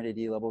optimize your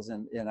NAD levels,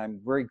 and I'm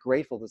very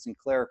grateful to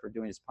Sinclair for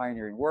doing his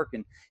pioneering work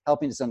and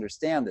helping us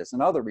understand this,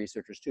 and other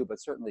researchers too, but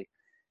certainly,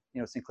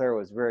 Sinclair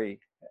was very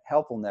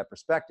helpful in that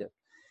perspective.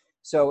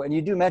 So, and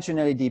you do mention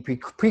NAD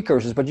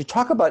precursors, but you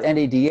talk about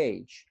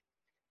NADH,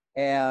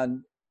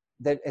 and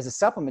that as a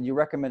supplement, you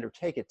recommend or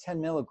take it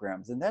 10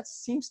 milligrams. And that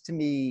seems to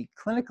me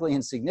clinically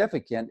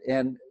insignificant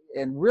and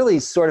really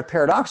sort of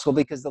paradoxical,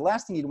 because the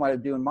last thing you'd want to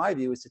do, in my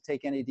view, is to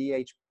take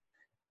NADH,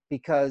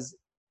 because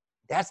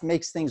that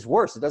makes things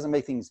worse. It doesn't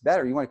make things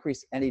better. You want to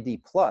increase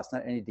NAD plus,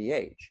 not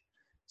NADH.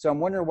 So I'm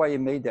wondering why you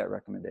made that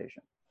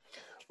recommendation.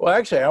 Well,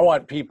 actually, I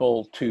want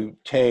people to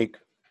take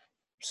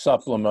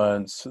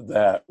supplements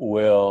that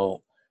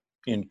will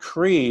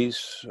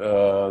increase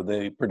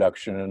the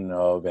production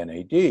of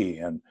NAD.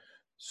 And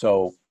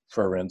so,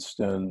 for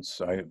instance,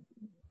 I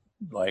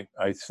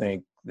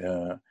think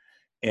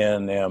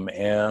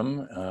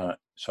NMN,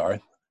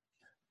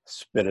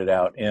 spit it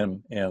out,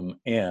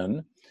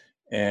 MMN,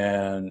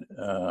 and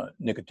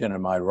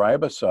nicotinamide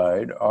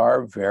riboside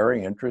are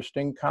very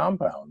interesting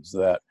compounds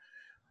that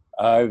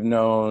I've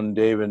known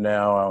David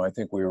now. I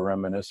think we were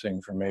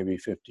reminiscing for maybe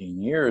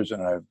 15 years,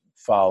 and I've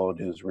followed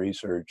his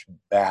research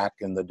back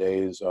in the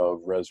days of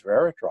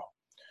resveratrol.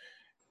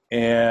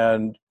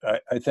 And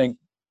I think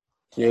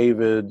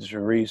David's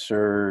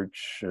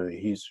research,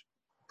 he's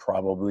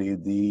probably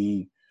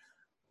the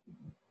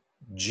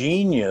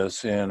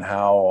genius in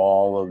how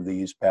all of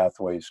these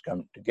pathways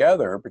come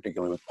together,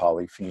 particularly with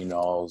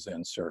polyphenols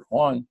and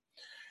SIRT1.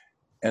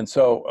 And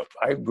so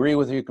I agree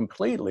with you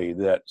completely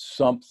that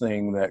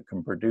something that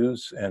can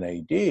produce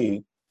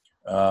NAD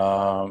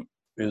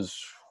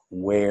is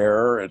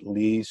where, at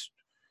least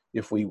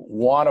if we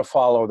want to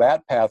follow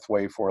that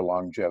pathway for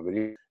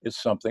longevity, is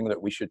something that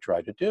we should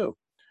try to do.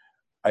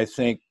 I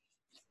think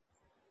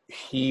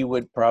he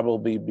would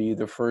probably be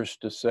the first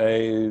to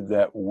say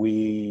that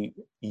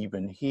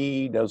even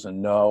he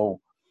doesn't know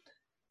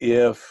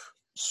if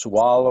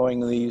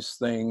swallowing these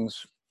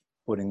things,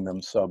 putting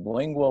them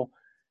sublingual,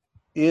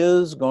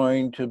 is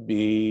going to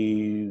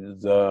be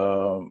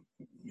the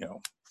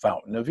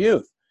fountain of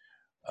youth.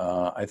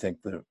 I think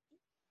the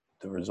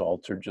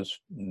results are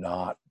just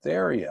not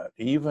there yet.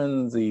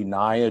 Even the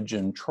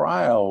Niagen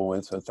trial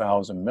with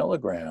 1,000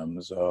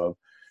 milligrams of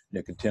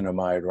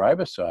nicotinamide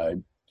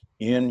riboside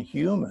in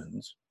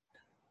humans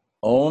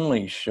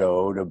only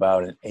showed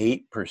about an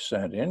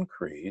 8%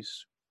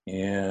 increase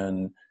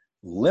in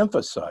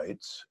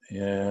lymphocytes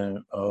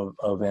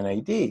of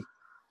NAD.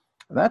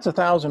 And that's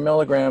 1,000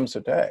 milligrams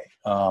a day,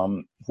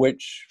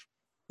 which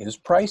is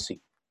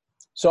pricey.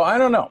 So I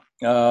don't know.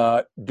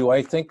 Do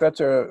I think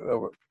that's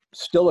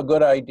still a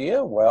good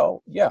idea?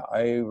 Well, yeah,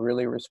 I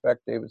really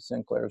respect David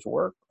Sinclair's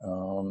work.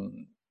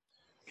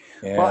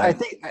 Well, I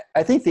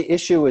think the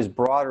issue is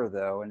broader,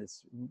 though, and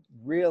it's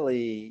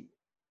really,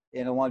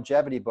 in a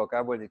longevity book,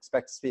 I would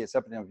expect to see a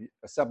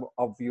sub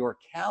of your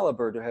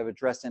caliber to have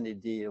addressed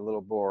NAD a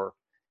little more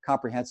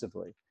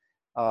comprehensively.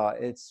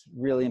 It's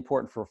really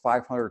important for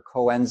 500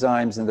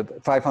 coenzymes and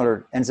the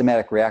 500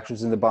 enzymatic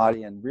reactions in the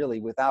body, and really,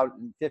 without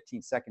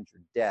 15 seconds,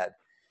 you're dead.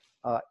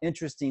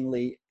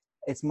 Interestingly,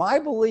 it's my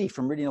belief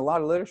from reading a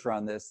lot of literature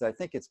on this that I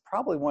think it's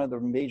probably one of the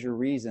major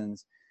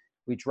reasons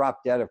we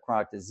drop dead of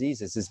chronic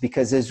diseases is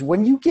because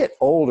when you get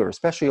older,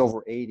 especially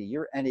over 80,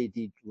 your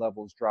NAD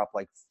levels drop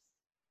like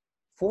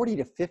 40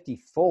 to 50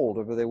 fold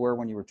over they were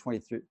when you were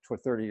 23 to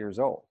 30 years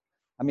old.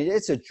 I mean,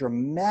 it's a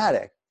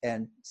dramatic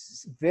and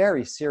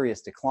very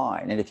serious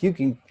decline. And if you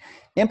can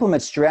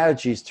implement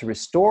strategies to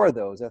restore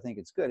those, I think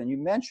it's good. And you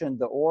mentioned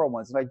the oral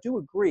ones, and I do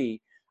agree.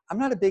 I'm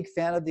not a big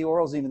fan of the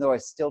orals, even though I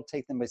still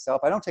take them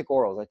myself. I don't take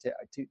orals.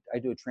 I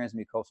do a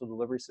transmucosal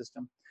delivery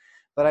system.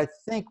 But I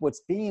think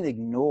what's being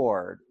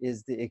ignored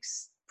is the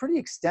pretty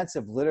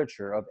extensive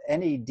literature of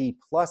NAD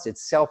plus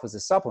itself as a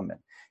supplement.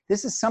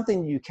 This is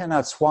something you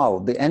cannot swallow.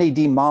 The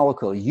NAD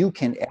molecule you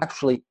can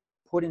actually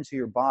put into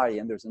your body,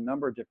 and there's a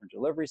number of different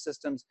delivery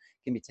systems.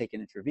 It can be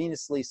taken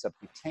intravenously,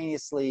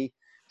 subcutaneously,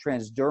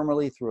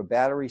 transdermally through a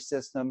battery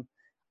system.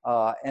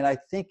 And I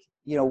think,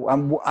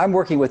 I'm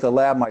working with a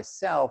lab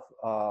myself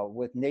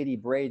with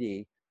Nady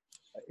Brady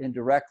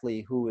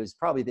indirectly, who is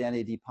probably the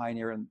NAD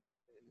pioneer and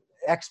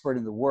expert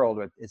in the world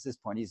at this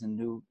point. He's in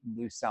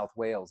New South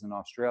Wales in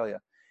Australia,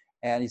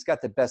 and he's got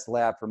the best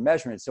lab for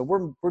measuring it. So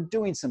we're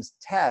doing some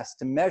tests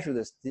to measure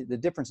the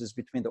differences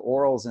between the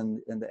orals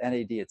and the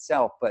NAD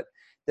itself. But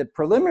the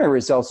preliminary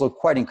results look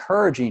quite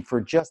encouraging for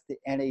just the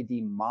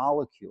NAD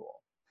molecule.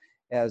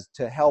 as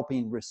to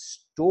helping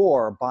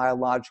restore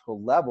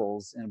biological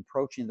levels and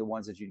approaching the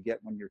ones that you get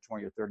when you're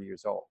 20 or 30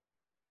 years old.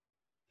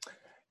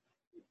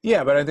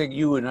 Yeah, but I think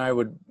you and I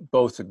would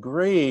both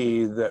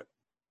agree that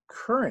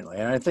currently,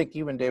 and I think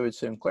even David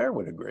Sinclair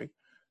would agree,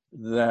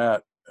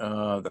 that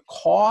the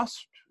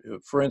cost,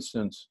 for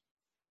instance,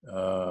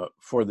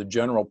 for the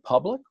general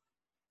public,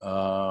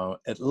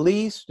 at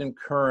least in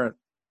current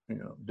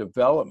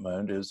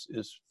development, is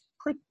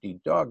pretty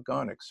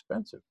doggone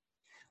expensive.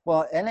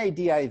 Well,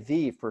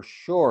 NADIV for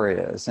sure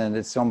is, and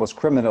it's almost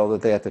criminal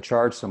that they have to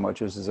charge so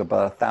much. This is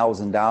about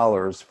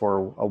 $1,000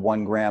 for a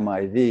 1 gram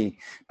IV.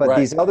 But Right.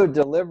 these other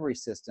delivery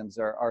systems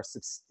are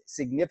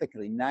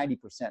significantly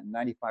 90%,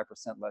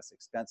 95% less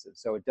expensive.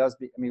 So it does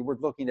be, I mean, we're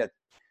looking at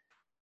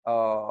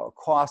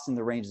costs in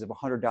the ranges of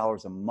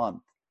 $100 a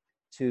month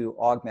to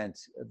augment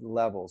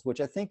levels, which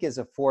I think is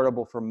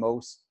affordable for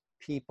most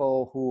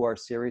people who are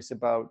serious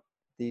about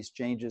these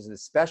changes,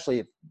 especially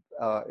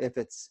if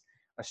it's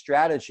a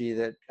strategy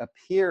that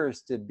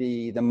appears to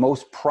be the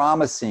most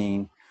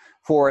promising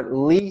for at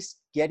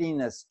least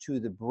getting us to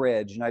the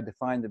bridge. And I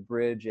define the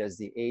bridge as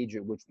the age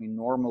at which we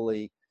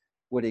normally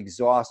would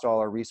exhaust all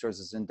our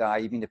resources and die,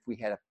 even if we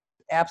had an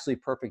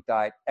absolutely perfect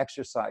diet,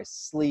 exercise,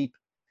 sleep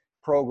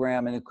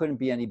program, and it couldn't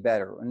be any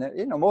better.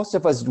 And most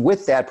of us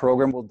with that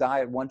program will die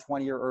at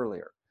 120 or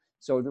earlier.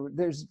 So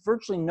there's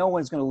virtually no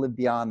one's going to live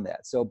beyond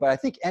that. So, but I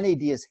think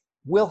NADs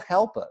will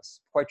help us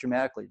quite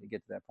dramatically to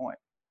get to that point.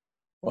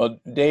 Well,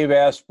 Dave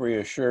Asprey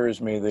assures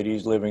me that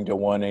he's living to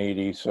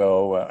 180.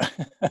 So,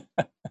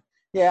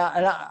 yeah,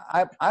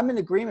 and I'm in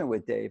agreement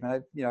with Dave.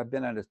 And I've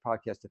been on his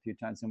podcast a few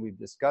times, and we've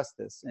discussed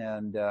this.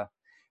 And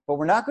but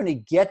we're not going to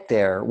get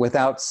there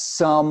without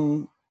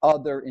some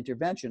other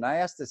intervention. I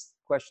asked this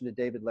question to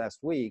David last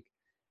week,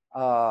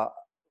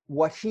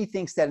 what he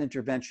thinks that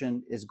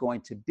intervention is going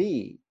to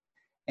be,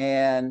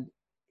 and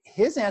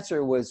his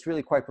answer was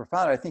really quite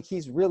profound. I think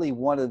he's really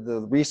one of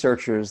the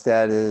researchers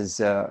that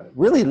is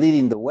really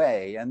leading the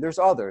way, and there's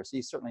others.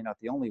 He's certainly not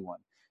the only one,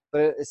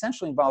 but it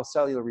essentially involves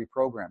cellular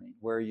reprogramming,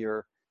 where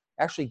you're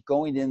actually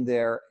going in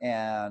there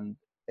and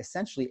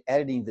essentially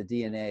editing the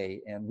DNA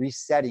and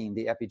resetting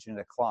the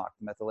epigenetic clock,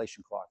 the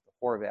methylation clock,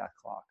 the Horvath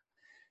clock,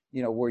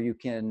 where you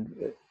can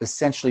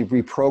essentially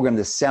reprogram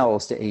the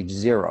cells to age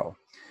 0.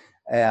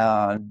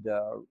 And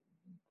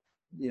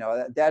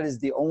that is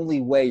the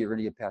only way you're going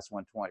to get past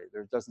 120.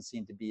 There doesn't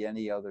seem to be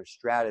any other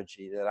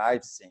strategy that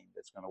I've seen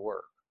that's going to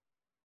work.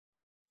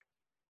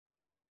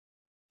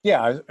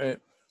 Yeah,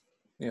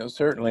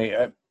 certainly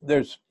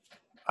there's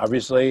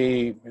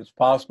obviously it's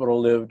possible to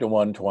live to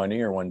 120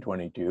 or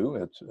 122.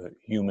 It's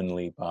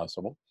humanly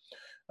possible.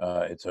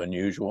 It's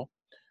unusual.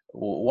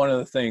 One of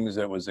the things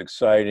that was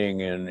exciting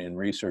in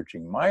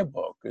researching my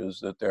book is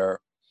that there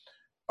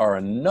are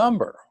a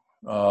number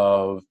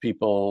of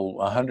people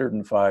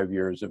 105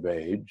 years of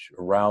age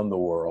around the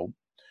world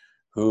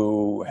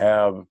who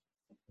have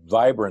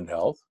vibrant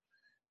health.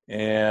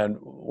 And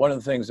one of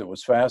the things that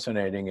was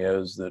fascinating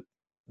is that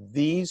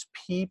these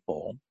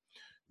people,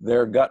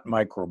 their gut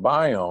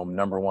microbiome,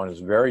 number one, is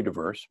very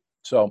diverse.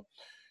 So,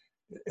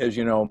 as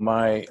you know,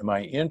 my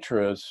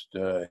interest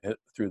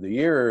through the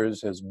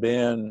years has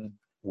been,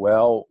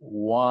 well,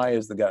 why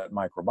is the gut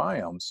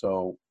microbiome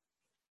so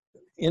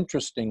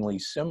interestingly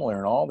similar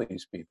in all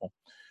these people?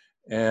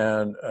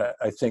 And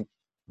I think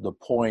the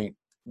point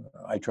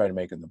I try to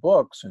make in the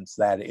book, since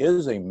that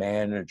is a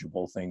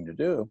manageable thing to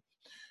do,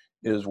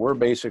 is we're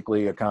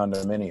basically a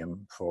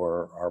condominium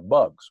for our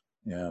bugs.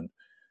 And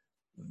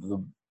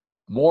the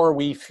more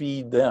we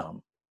feed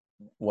them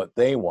what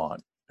they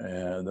want,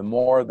 the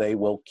more they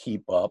will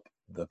keep up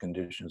the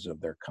conditions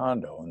of their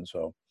condo. And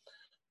so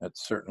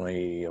that's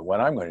certainly what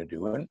I'm going to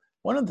do. And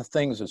one of the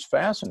things that's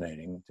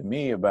fascinating to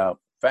me about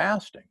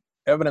fasting,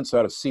 evidence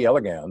out of C.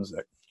 elegans,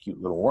 that cute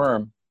little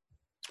worm,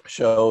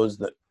 shows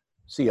that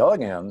C.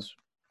 elegans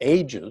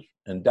ages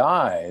and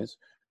dies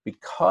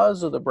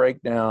because of the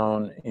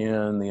breakdown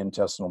in the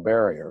intestinal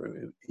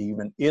barrier.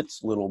 Even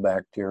its little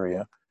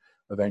bacteria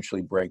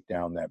eventually break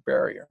down that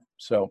barrier.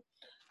 So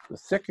the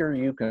thicker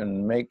you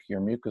can make your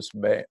mucus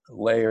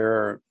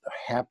layer, the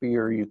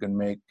happier you can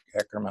make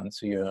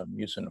Akkermansia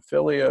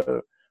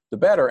muciniphila, the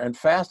better. And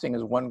fasting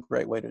is one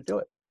great way to do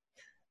it.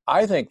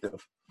 I think the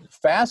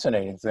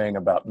fascinating thing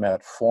about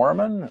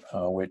metformin,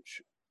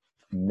 which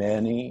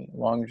many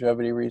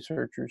longevity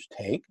researchers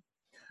take,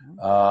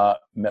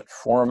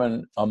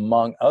 metformin,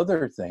 among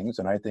other things,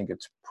 and I think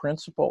its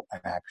principal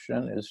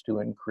action is to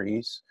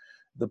increase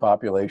the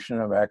population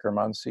of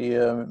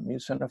Akkermansia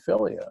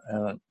muciniphila.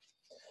 And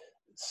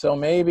so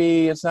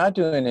maybe it's not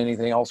doing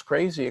anything else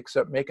crazy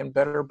except making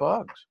better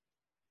bugs.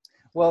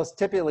 Well, it's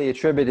typically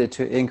attributed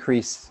to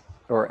increase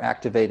or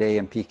activate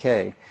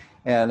AMPK.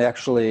 And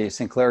actually,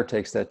 Sinclair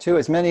takes that too,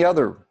 as many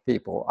other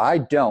people. I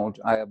don't.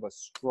 I have a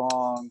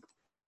strong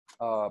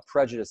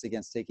prejudice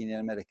against taking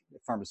antiemetic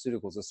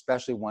pharmaceuticals,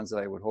 especially ones that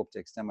I would hope to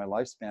extend my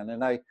lifespan.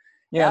 And I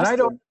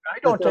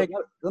don't take.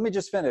 Let me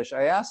just finish.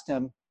 I asked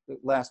him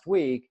last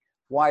week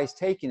why he's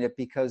taking it,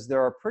 because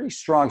there are pretty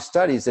strong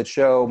studies that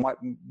show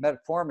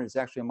metformin is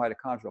actually a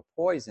mitochondrial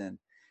poison,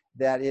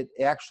 that it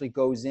actually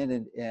goes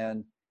in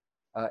and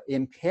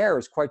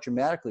impairs quite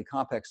dramatically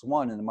complex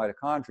 1 in the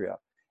mitochondria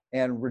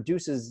and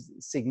reduces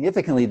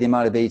significantly the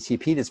amount of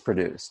ATP that's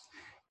produced.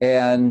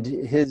 And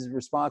his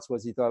response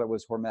was he thought it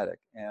was hormetic,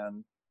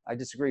 and I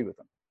disagreed with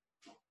him.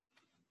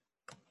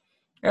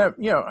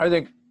 Yeah, I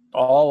think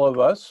all of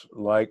us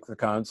like the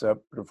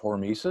concept of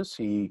hormesis.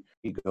 He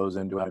goes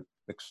into it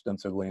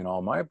extensively in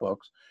all my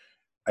books.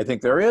 I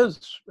think there is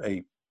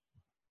a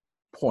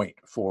point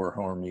for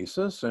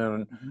hormesis,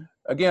 and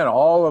again,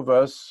 all of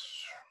us,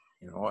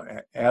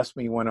 ask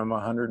me when I'm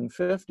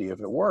 150 if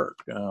it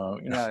worked. Yeah. All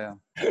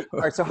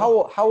right. So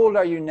how old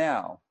are you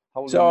now?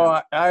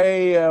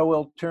 I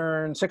will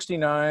turn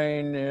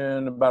 69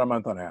 in about a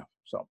month and a half.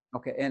 So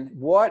okay. And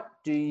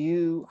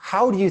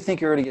how do you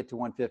think you're going to get to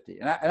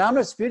 150? And I'm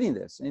not disputing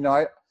this.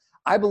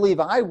 I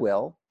believe I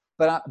will,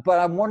 but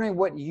I'm wondering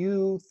what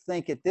you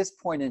think at this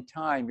point in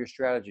time your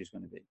strategy is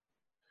going to be.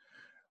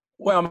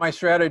 Well, my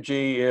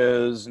strategy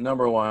is,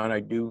 number one, I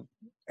do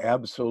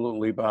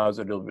absolutely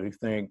positively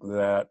think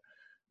that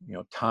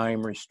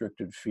time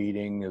restricted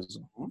feeding is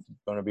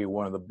going to be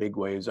one of the big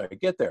ways I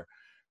get there.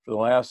 For the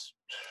last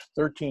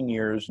 13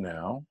 years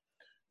now,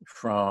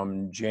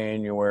 from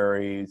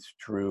January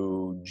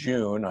through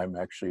June, I'm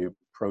actually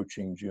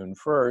approaching June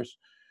 1st.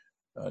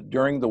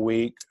 During the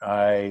week,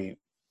 I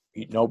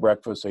eat no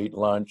breakfast, I eat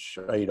lunch,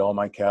 I eat all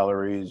my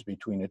calories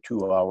between a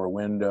 2-hour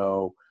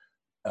window,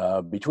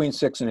 between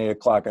 6 and 8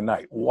 o'clock at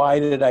night. Why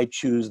did I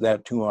choose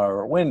that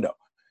 2-hour window?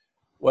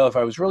 Well, if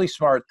I was really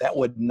smart, that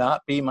would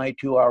not be my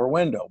 2-hour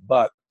window,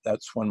 but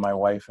that's when my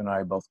wife and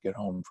I both get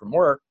home from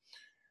work.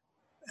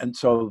 And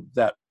so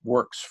that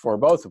works for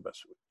both of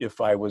us. If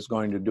I was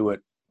going to do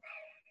it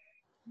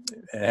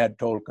and had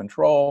total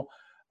control,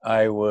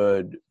 I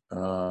would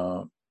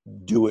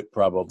do it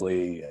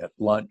probably at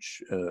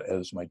lunch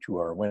as my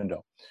 2-hour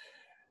window.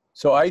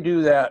 So I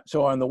do that.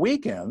 So on the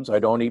weekends, I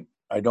don't eat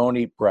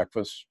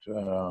breakfast,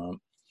 and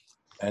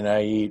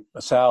I eat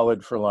a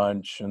salad for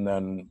lunch and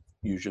then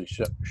usually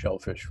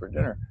shellfish for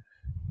dinner.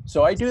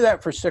 So I do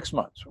that for 6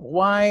 months.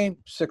 Why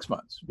 6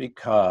 months?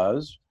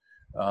 Because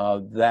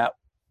that,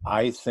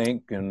 I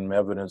think, and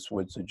evidence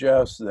would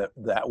suggest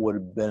that would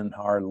have been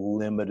our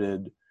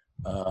limited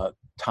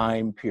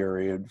time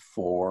period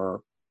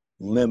for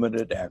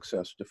limited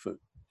access to food.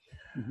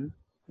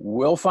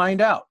 We'll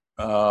find out.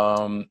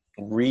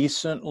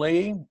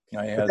 Recently,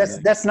 I had...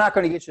 But that's not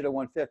going to get you to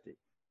 150.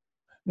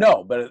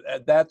 No, but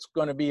that's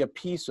going to be a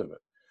piece of it.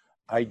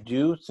 I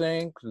do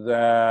think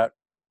that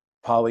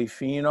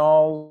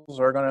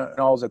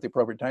polyphenols at the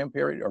appropriate time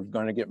period are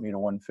going to get me to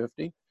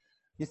 150.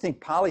 You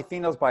think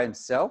polyphenols by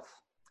himself?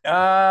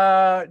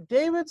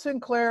 David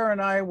Sinclair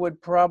and I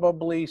would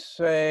probably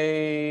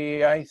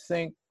say, I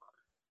think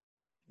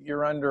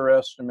you're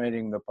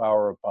underestimating the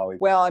power of polyphenols.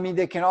 Well, I mean,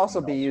 they can also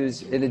be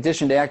used, in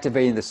addition to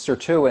activating the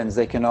sirtuins,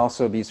 they can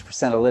also be used for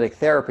senolytic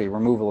therapy,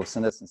 removal of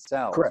senescent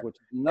cells. Correct.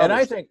 And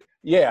I think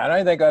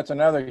that's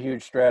another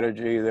huge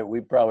strategy that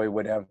we probably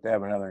would have to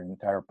have another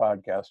entire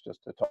podcast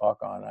just to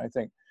talk on. I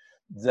think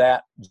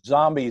that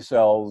zombie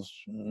cells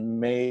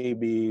may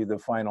be the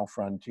final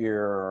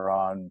frontier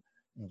on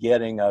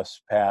getting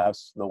us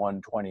past the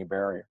 120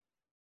 barrier.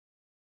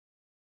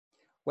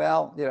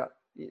 Well,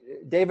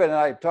 David and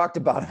I talked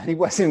about it. He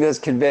wasn't as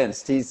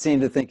convinced. He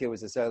seemed to think it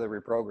was the cellular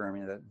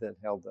reprogramming that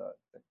held the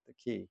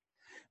key.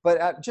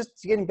 But just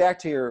getting back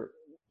to your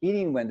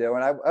eating window,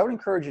 and I would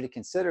encourage you to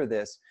consider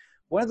this.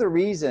 One of the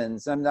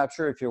reasons, I'm not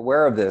sure if you're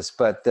aware of this,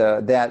 but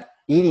that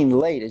eating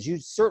late, as you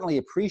certainly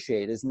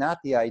appreciate, is not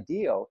the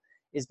ideal,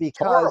 is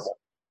because,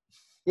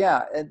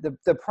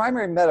 the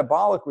primary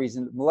metabolic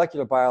reason,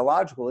 molecular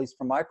biological, at least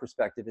from my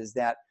perspective, is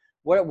that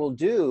what it will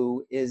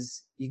do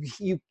is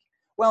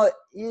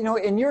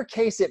in your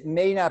case, it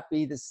may not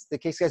be the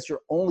case because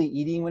you're only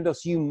eating window,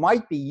 so you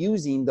might be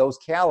using those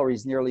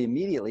calories nearly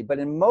immediately. But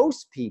in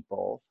most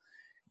people,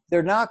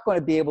 they're not going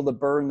to be able to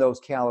burn those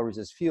calories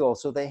as fuel,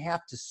 so they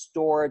have to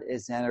store it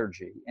as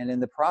energy. And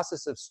in the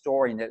process of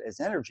storing it as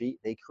energy,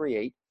 they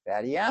create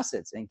fatty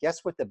acids. And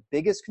guess what the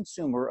biggest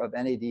consumer of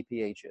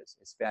NADPH is?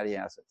 It's fatty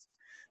acids.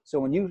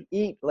 So when you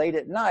eat late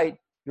at night,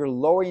 you're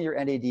lowering your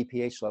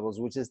NADPH levels,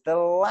 which is the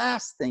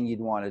last thing you'd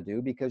want to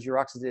do because your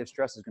oxidative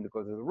stress is going to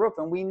go through the roof.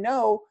 And we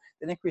know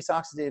that increased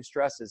oxidative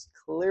stress is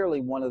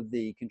clearly one of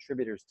the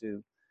contributors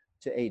to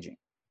aging.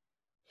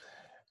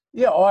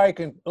 Yeah, I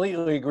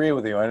completely agree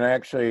with you. And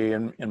actually,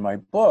 in my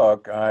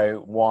book, I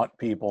want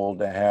people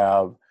to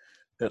have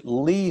at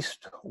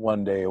least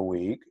one day a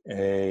week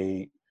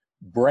a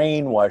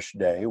brainwash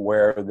day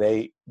where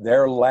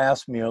their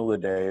last meal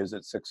of the day is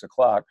at 6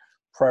 o'clock,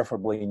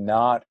 preferably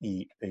not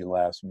eat a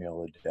last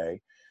meal a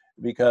day,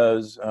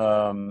 because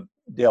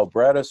Dale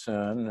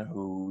Bredesen,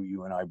 who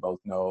you and I both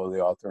know,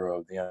 the author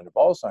of The End of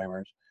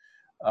Alzheimer's,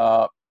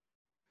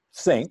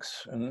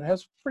 thinks, and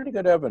has pretty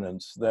good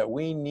evidence, that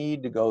we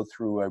need to go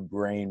through a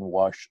brain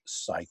wash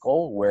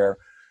cycle where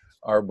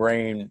our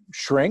brain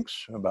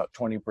shrinks about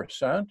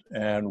 20%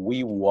 and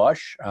we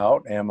wash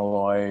out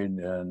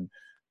amyloid and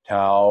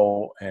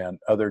tau and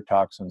other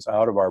toxins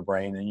out of our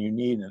brain, and you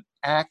need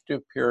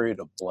active period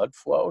of blood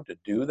flow to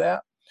do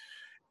that.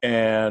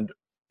 And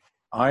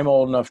I'm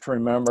old enough to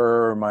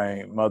remember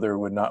my mother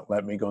would not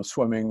let me go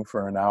swimming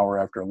for an hour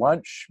after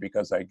lunch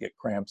because I'd get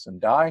cramps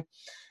and die.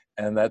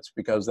 And that's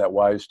because that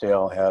wives'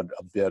 tale had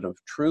a bit of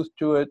truth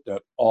to it,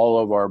 that all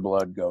of our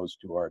blood goes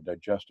to our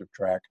digestive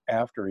tract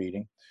after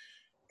eating.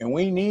 And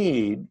we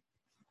need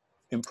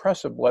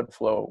impressive blood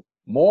flow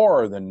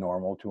more than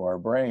normal to our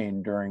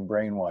brain during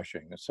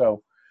brainwashing.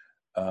 So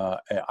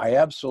I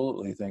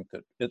absolutely think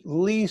that at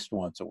least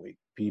once a week,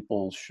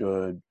 people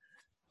should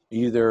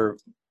either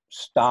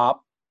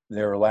stop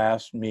their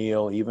last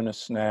meal, even a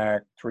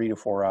snack, 3 to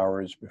 4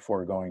 hours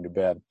before going to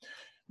bed,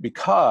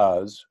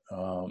 because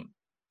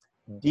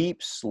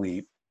deep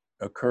sleep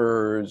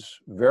occurs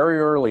very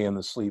early in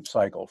the sleep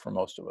cycle for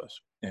most of us.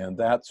 And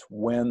that's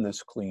when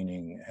this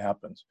cleaning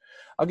happens.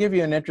 I'll give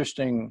you an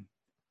interesting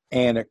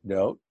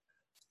anecdote.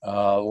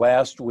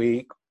 Last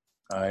week,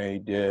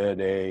 I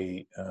did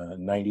a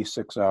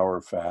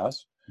 96-hour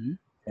fast.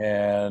 Mm-hmm.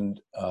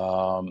 And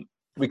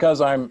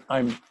because I'm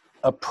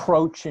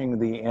approaching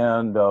the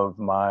end of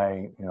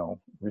my,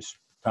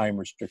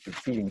 time-restricted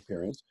feeding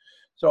periods,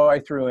 so I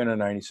threw in a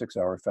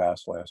 96-hour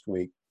fast last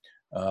week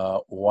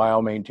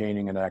while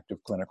maintaining an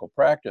active clinical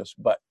practice.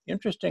 But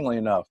interestingly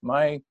enough,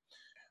 my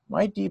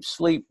deep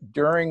sleep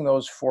during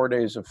those 4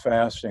 days of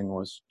fasting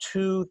was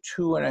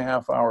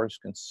 2.5 hours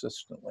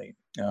consistently.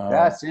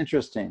 That's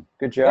interesting.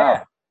 Good job.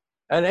 Yeah.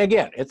 And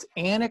again, it's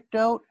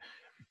anecdote,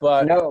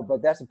 but no,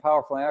 but that's a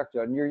powerful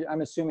anecdote. And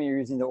I'm assuming you're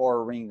using the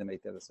Oura Ring to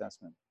make that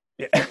assessment.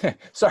 Yeah.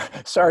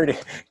 Sorry to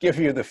give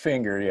you the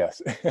finger.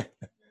 Yes.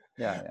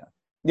 Yeah.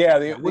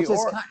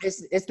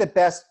 It's the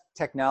best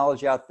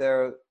technology out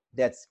there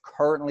that's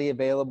currently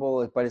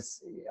available, but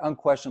it's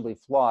unquestionably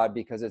flawed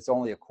because it's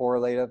only a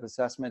correlative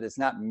assessment. It's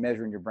not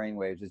measuring your brain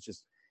waves. It's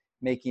just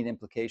making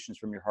implications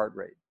from your heart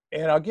rate.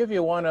 And I'll give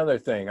you one other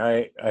thing.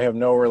 I have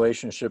no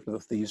relationship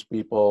with these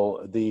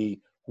people. The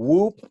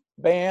Whoop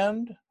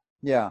band.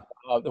 Yeah.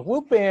 The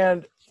Whoop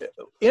band,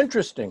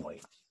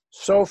 interestingly,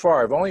 so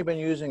far, I've only been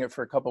using it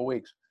for a couple of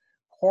weeks,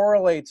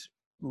 correlates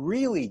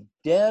really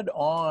dead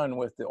on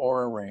with the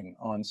Oura Ring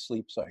on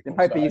sleep cycle. They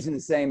might be using the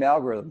same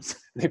algorithms.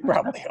 They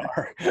probably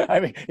are. I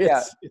mean,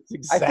 it's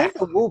exactly. I think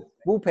the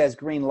Whoop has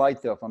green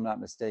light, though, if I'm not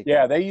mistaken.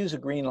 Yeah, they use a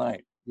green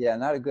light. Yeah,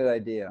 not a good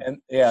idea.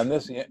 And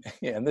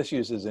this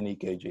uses an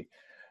EKG.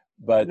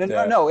 But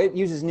no, it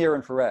uses near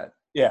infrared.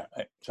 Yeah,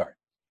 sorry.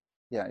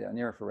 Yeah,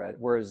 near infrared.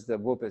 Whereas the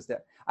Whoop is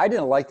that. I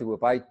didn't like the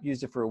Whoop. I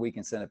used it for a week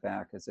and sent it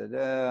back. I said,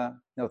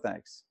 no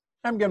thanks.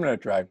 I'm giving it a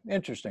try.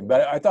 Interesting.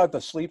 But I thought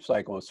the sleep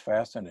cycle was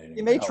fascinating.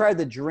 You may try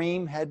the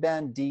Dream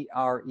headband,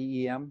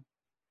 DREEM.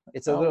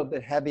 It's a little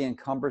bit heavy and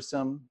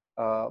cumbersome,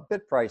 a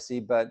bit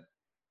pricey, but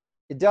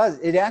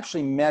it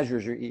actually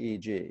measures your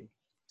EEG.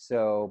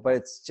 So, but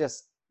it's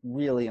just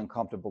really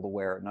uncomfortable to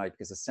wear at night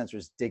because the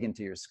sensors dig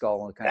into your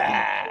skull and kind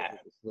of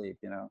sleep,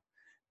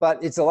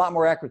 But it's a lot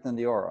more accurate than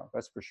the Oura,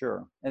 that's for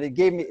sure. And it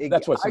gave me,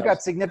 I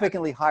got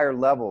significantly higher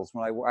levels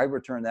when I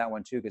returned that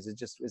one too, because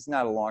it's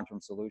not a long-term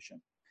solution.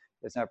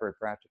 It's not very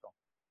practical.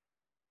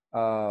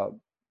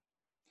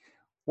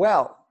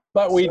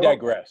 But we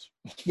digress.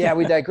 Yeah,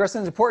 we digress.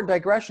 And it's important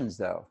digressions,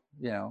 though,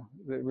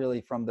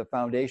 really from the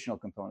foundational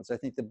components. I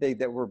think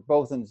that we're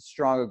both in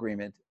strong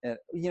agreement. And,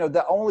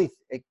 the only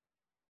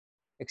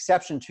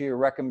exception to your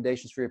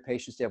recommendations for your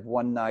patients to have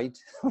one night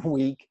a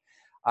week,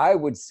 I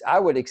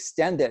would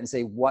extend that and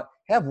say,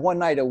 have one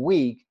night a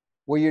week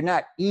where you're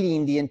not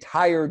eating the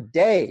entire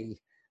day.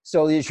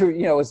 So it's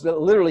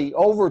literally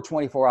over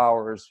 24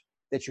 hours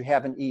that you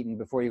haven't eaten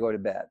before you go to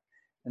bed.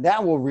 And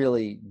that will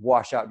really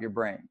wash out your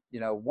brain.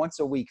 Once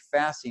a week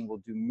fasting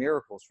will do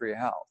miracles for your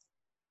health.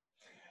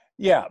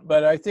 Yeah,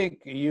 but I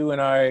think you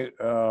and I,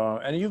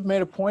 and you've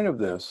made a point of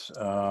this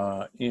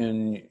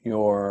in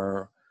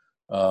your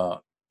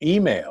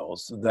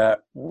emails, that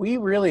we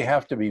really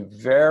have to be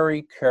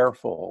very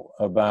careful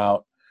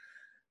about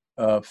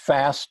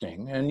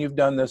fasting. And you've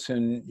done this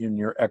in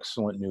your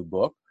excellent new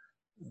book,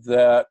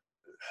 that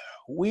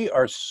we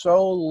are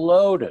so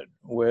loaded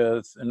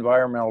with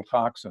environmental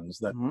toxins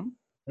that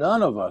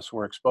none of us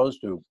were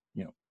exposed to,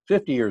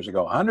 50 years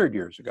ago, 100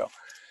 years ago.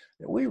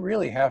 We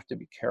really have to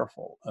be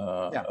careful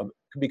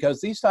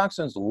because these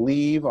toxins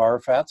leave our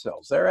fat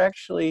cells. They're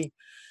actually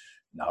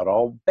not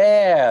all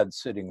bad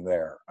sitting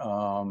there.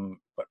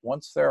 But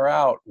once they're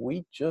out,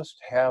 we just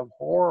have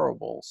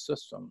horrible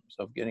systems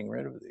of getting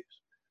rid of these.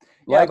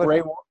 Like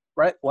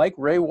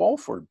Ray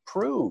Wolford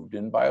proved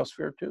in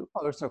Biosphere 2.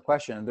 Oh, there's no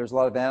question. There's a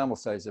lot of animal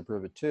studies that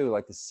prove it too,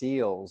 like the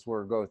seals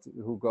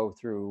who go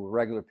through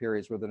regular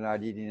periods where they're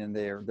not eating and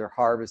they're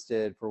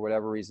harvested for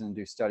whatever reason and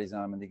do studies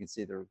on them, and you can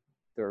see their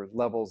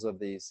levels of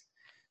these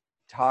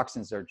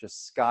toxins are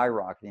just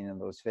skyrocketing in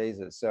those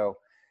phases. So,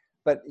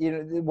 but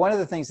one of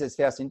the things that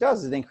fasting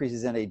does is it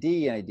increases NAD,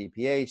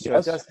 NADPH. So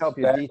it does help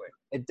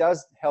it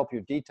does help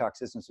your detox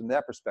systems from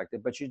that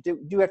perspective. But you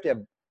do have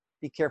to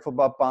be careful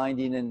about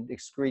binding and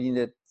excreting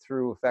it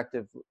through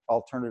effective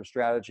alternative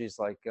strategies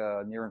like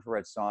near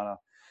infrared sauna.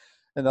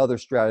 and other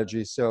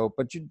strategies. So,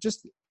 but you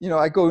just,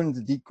 I go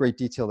into great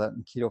detail that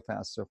in Keto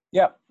Fast. So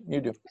Yeah,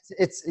 you do.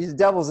 it's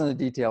devil's in the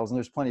details, and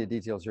there's plenty of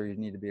details here you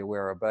need to be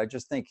aware of. But I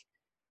just think,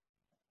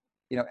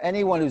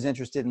 anyone who's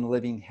interested in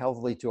living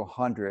healthily to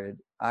 100,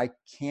 I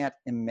can't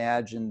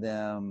imagine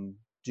them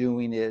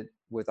doing it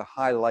with a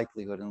high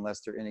likelihood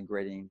unless they're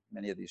integrating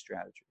many of these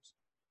strategies.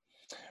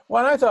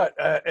 Well, I thought,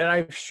 and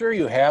I'm sure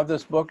you have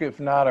this book. If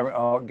not,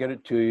 I'll get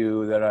it to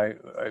you, that I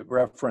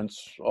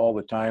reference all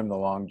the time, The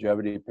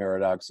Longevity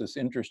Paradox, this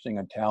interesting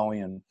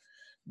Italian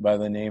by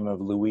the name of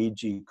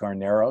Luigi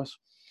Carneros,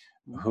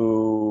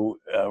 who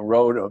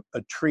wrote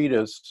a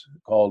treatise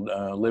called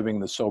Living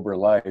the Sober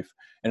Life.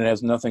 And it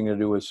has nothing to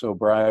do with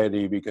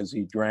sobriety because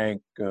he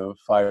drank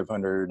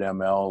 500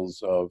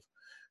 mLs of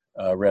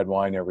red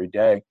wine every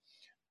day.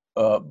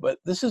 But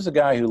this is a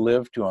guy who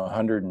lived to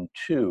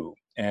 102.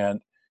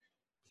 And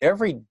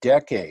every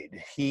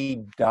decade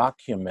he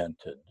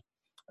documented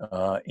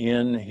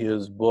in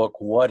his book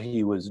what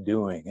he was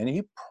doing. And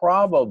he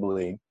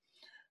probably,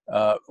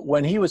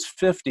 when he was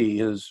 50,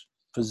 his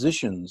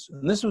physicians,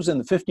 and this was in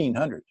the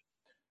 1500s,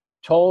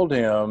 told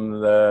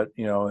him that,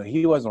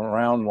 he wasn't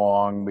around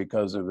long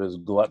because of his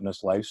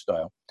gluttonous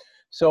lifestyle.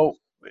 So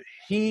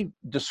he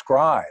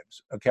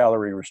describes a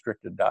calorie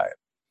restricted diet.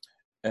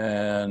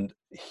 And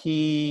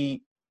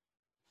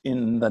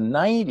in the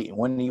 90s,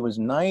 when he was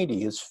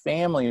 90, his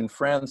family and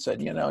friends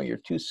said, you're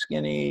too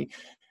skinny.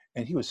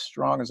 And he was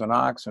strong as an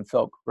ox and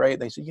felt great.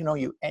 They said,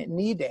 you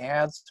need to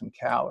add some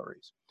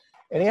calories.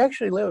 And he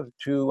actually lived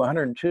to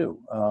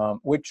 102,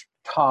 which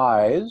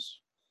ties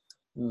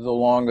the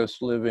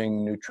longest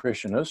living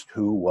nutritionist,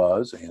 who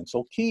was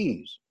Ancel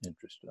Keys,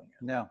 interestingly.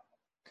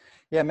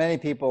 Yeah, many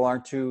people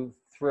aren't too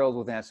thrilled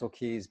with Ancel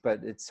Keys, but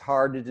it's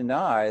hard to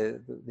deny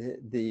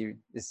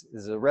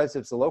is a res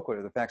ipsa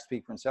loquitur, the facts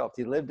speak for themselves.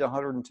 He lived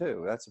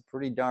 102. That's a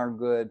pretty darn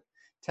good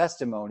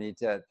testimony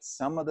that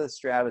some of the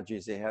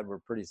strategies they had were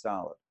pretty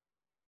solid.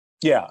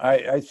 Yeah,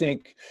 I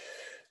think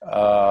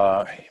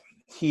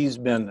he's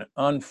been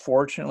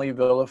unfortunately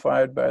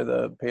vilified by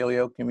the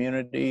paleo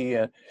community.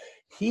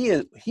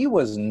 He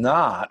was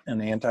not an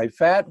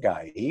anti-fat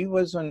guy. He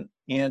was an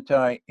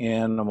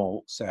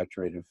anti-animal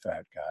saturated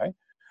fat guy.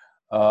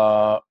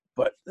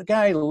 But the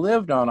guy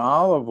lived on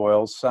olive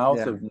oil south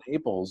of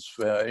Naples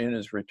in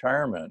his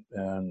retirement.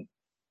 And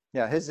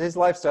yeah, his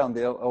lifestyle in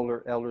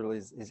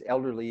the his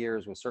elderly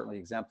years was certainly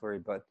exemplary.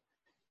 But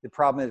the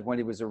problem is, when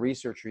he was a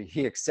researcher,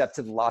 he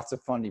accepted lots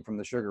of funding from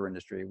the sugar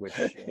industry, which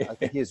I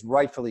think he is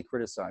rightfully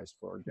criticized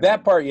for.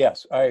 That part,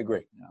 yes, I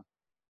agree.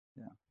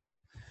 Yeah.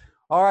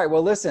 All right.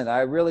 Well, listen, I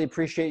really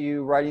appreciate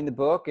you writing the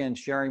book and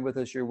sharing with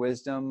us your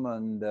wisdom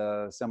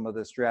and some of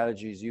the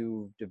strategies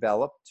you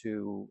developed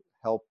to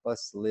help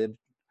us live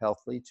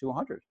healthily to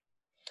 100.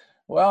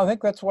 Well, I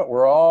think that's what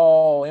we're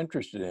all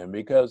interested in,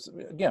 because,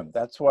 again,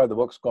 that's why the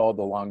book's called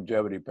The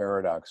Longevity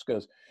Paradox,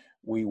 because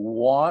we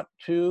want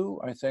to,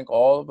 I think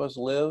all of us,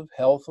 live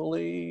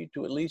healthily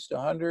to at least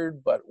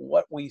 100, but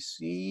what we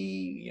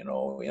see,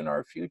 in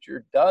our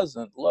future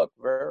doesn't look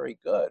very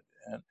good.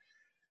 And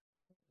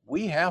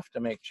we have to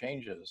make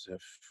changes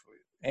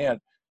and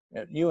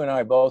you and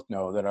I both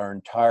know that our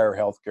entire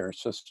healthcare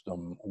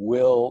system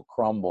will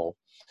crumble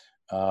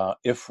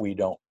if we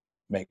don't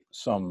make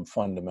some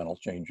fundamental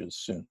changes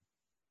soon.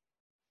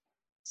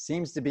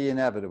 Seems to be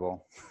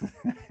inevitable.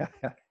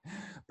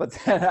 But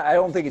then I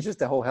don't think it's just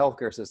the whole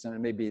healthcare system. It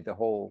may be the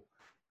whole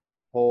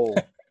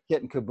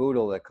kit and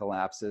caboodle that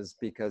collapses,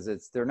 because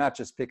they're not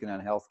just picking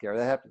on healthcare.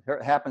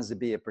 That happens to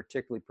be a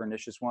particularly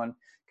pernicious one,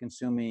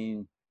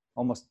 consuming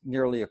almost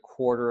nearly a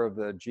quarter of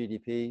the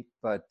GDP,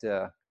 but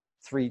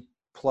 $3+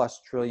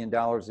 trillion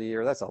a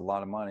year. That's a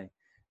lot of money.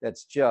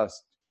 That's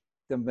just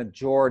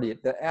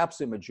the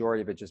absolute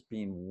majority of it just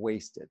being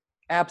wasted,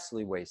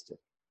 absolutely wasted.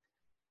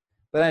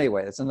 But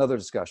anyway, it's another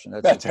discussion.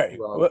 That's right.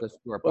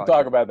 We'll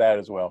talk about that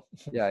as well.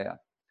 Yeah.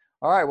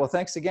 All right. Well,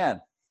 thanks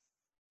again.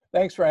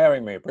 Thanks for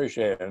having me.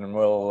 Appreciate it. And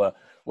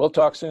we'll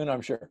talk soon,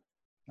 I'm sure.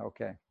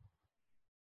 Okay.